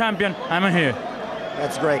a world champion. I'm here.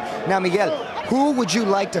 That's great. Now, Miguel, who would you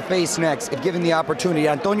like to face next if given the opportunity?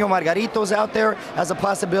 Antonio Margarito's out there as a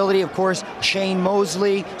possibility. Of course, Shane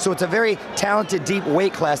Mosley. So it's a very talented, deep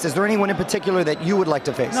weight class. Is there anyone in particular that you would like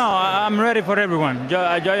to face? No, I'm ready for everyone.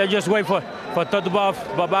 I just wait for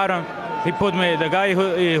Bob Arum. He put me, the guy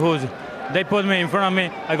they put me in front of me,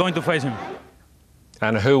 I'm going to face him.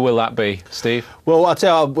 And who will that be, Steve? Well, I'll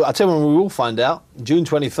tell you when we will find out. June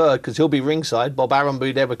 23rd, because he'll be ringside. Bob Arum will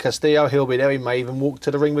be there with Castillo. He'll be there. He may even walk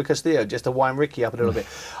to the ring with Castillo just to wind Ricky up a little bit.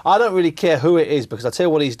 I don't really care who it is, because I'll tell you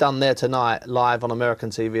what he's done there tonight, live on American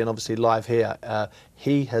TV and obviously live here.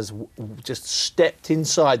 He has just stepped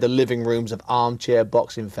inside the living rooms of armchair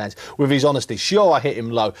boxing fans with his honesty. Sure, I hit him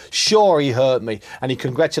low. Sure, he hurt me. And he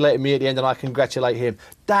congratulated me at the end, and I congratulate him.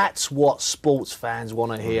 That's what sports fans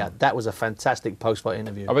want to hear. That was a fantastic post-fight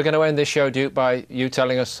interview. Are we going to end this show, Duke, by you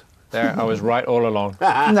telling us there I was right all along?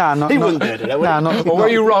 He wouldn't do that. Or were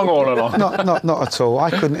you wrong all along? Not at all. I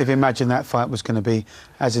couldn't have imagined that fight was going to be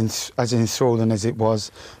as enthralling as it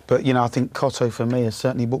was. But, I think Cotto, for me, has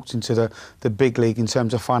certainly walked into the big league in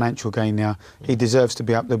terms of financial gain now. He deserves to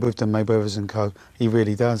be up there with the Mayweathers and co. He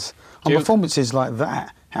really does. On performances like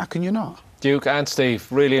that, how can you not? Duke and Steve,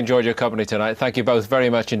 really enjoyed your company tonight. Thank you both very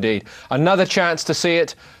much indeed. Another chance to see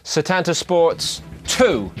it, Setanta Sports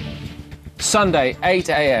 2, Sunday, 8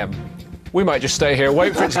 a.m. We might just stay here,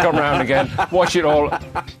 wait for it to come round again, watch it all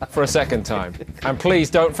for a second time. And please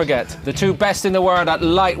don't forget, the two best in the world at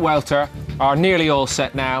light welter are nearly all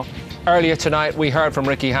set now. Earlier tonight, we heard from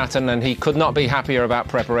Ricky Hatton, and he could not be happier about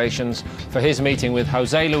preparations for his meeting with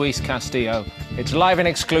Jose Luis Castillo. It's live and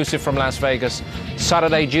exclusive from Las Vegas,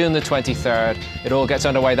 Saturday, June the 23rd. It all gets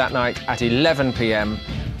underway that night at 11 p.m,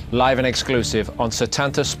 live and exclusive on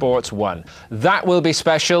Setanta Sports 1. That will be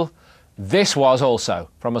special. This was also.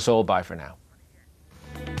 From us all, bye for now.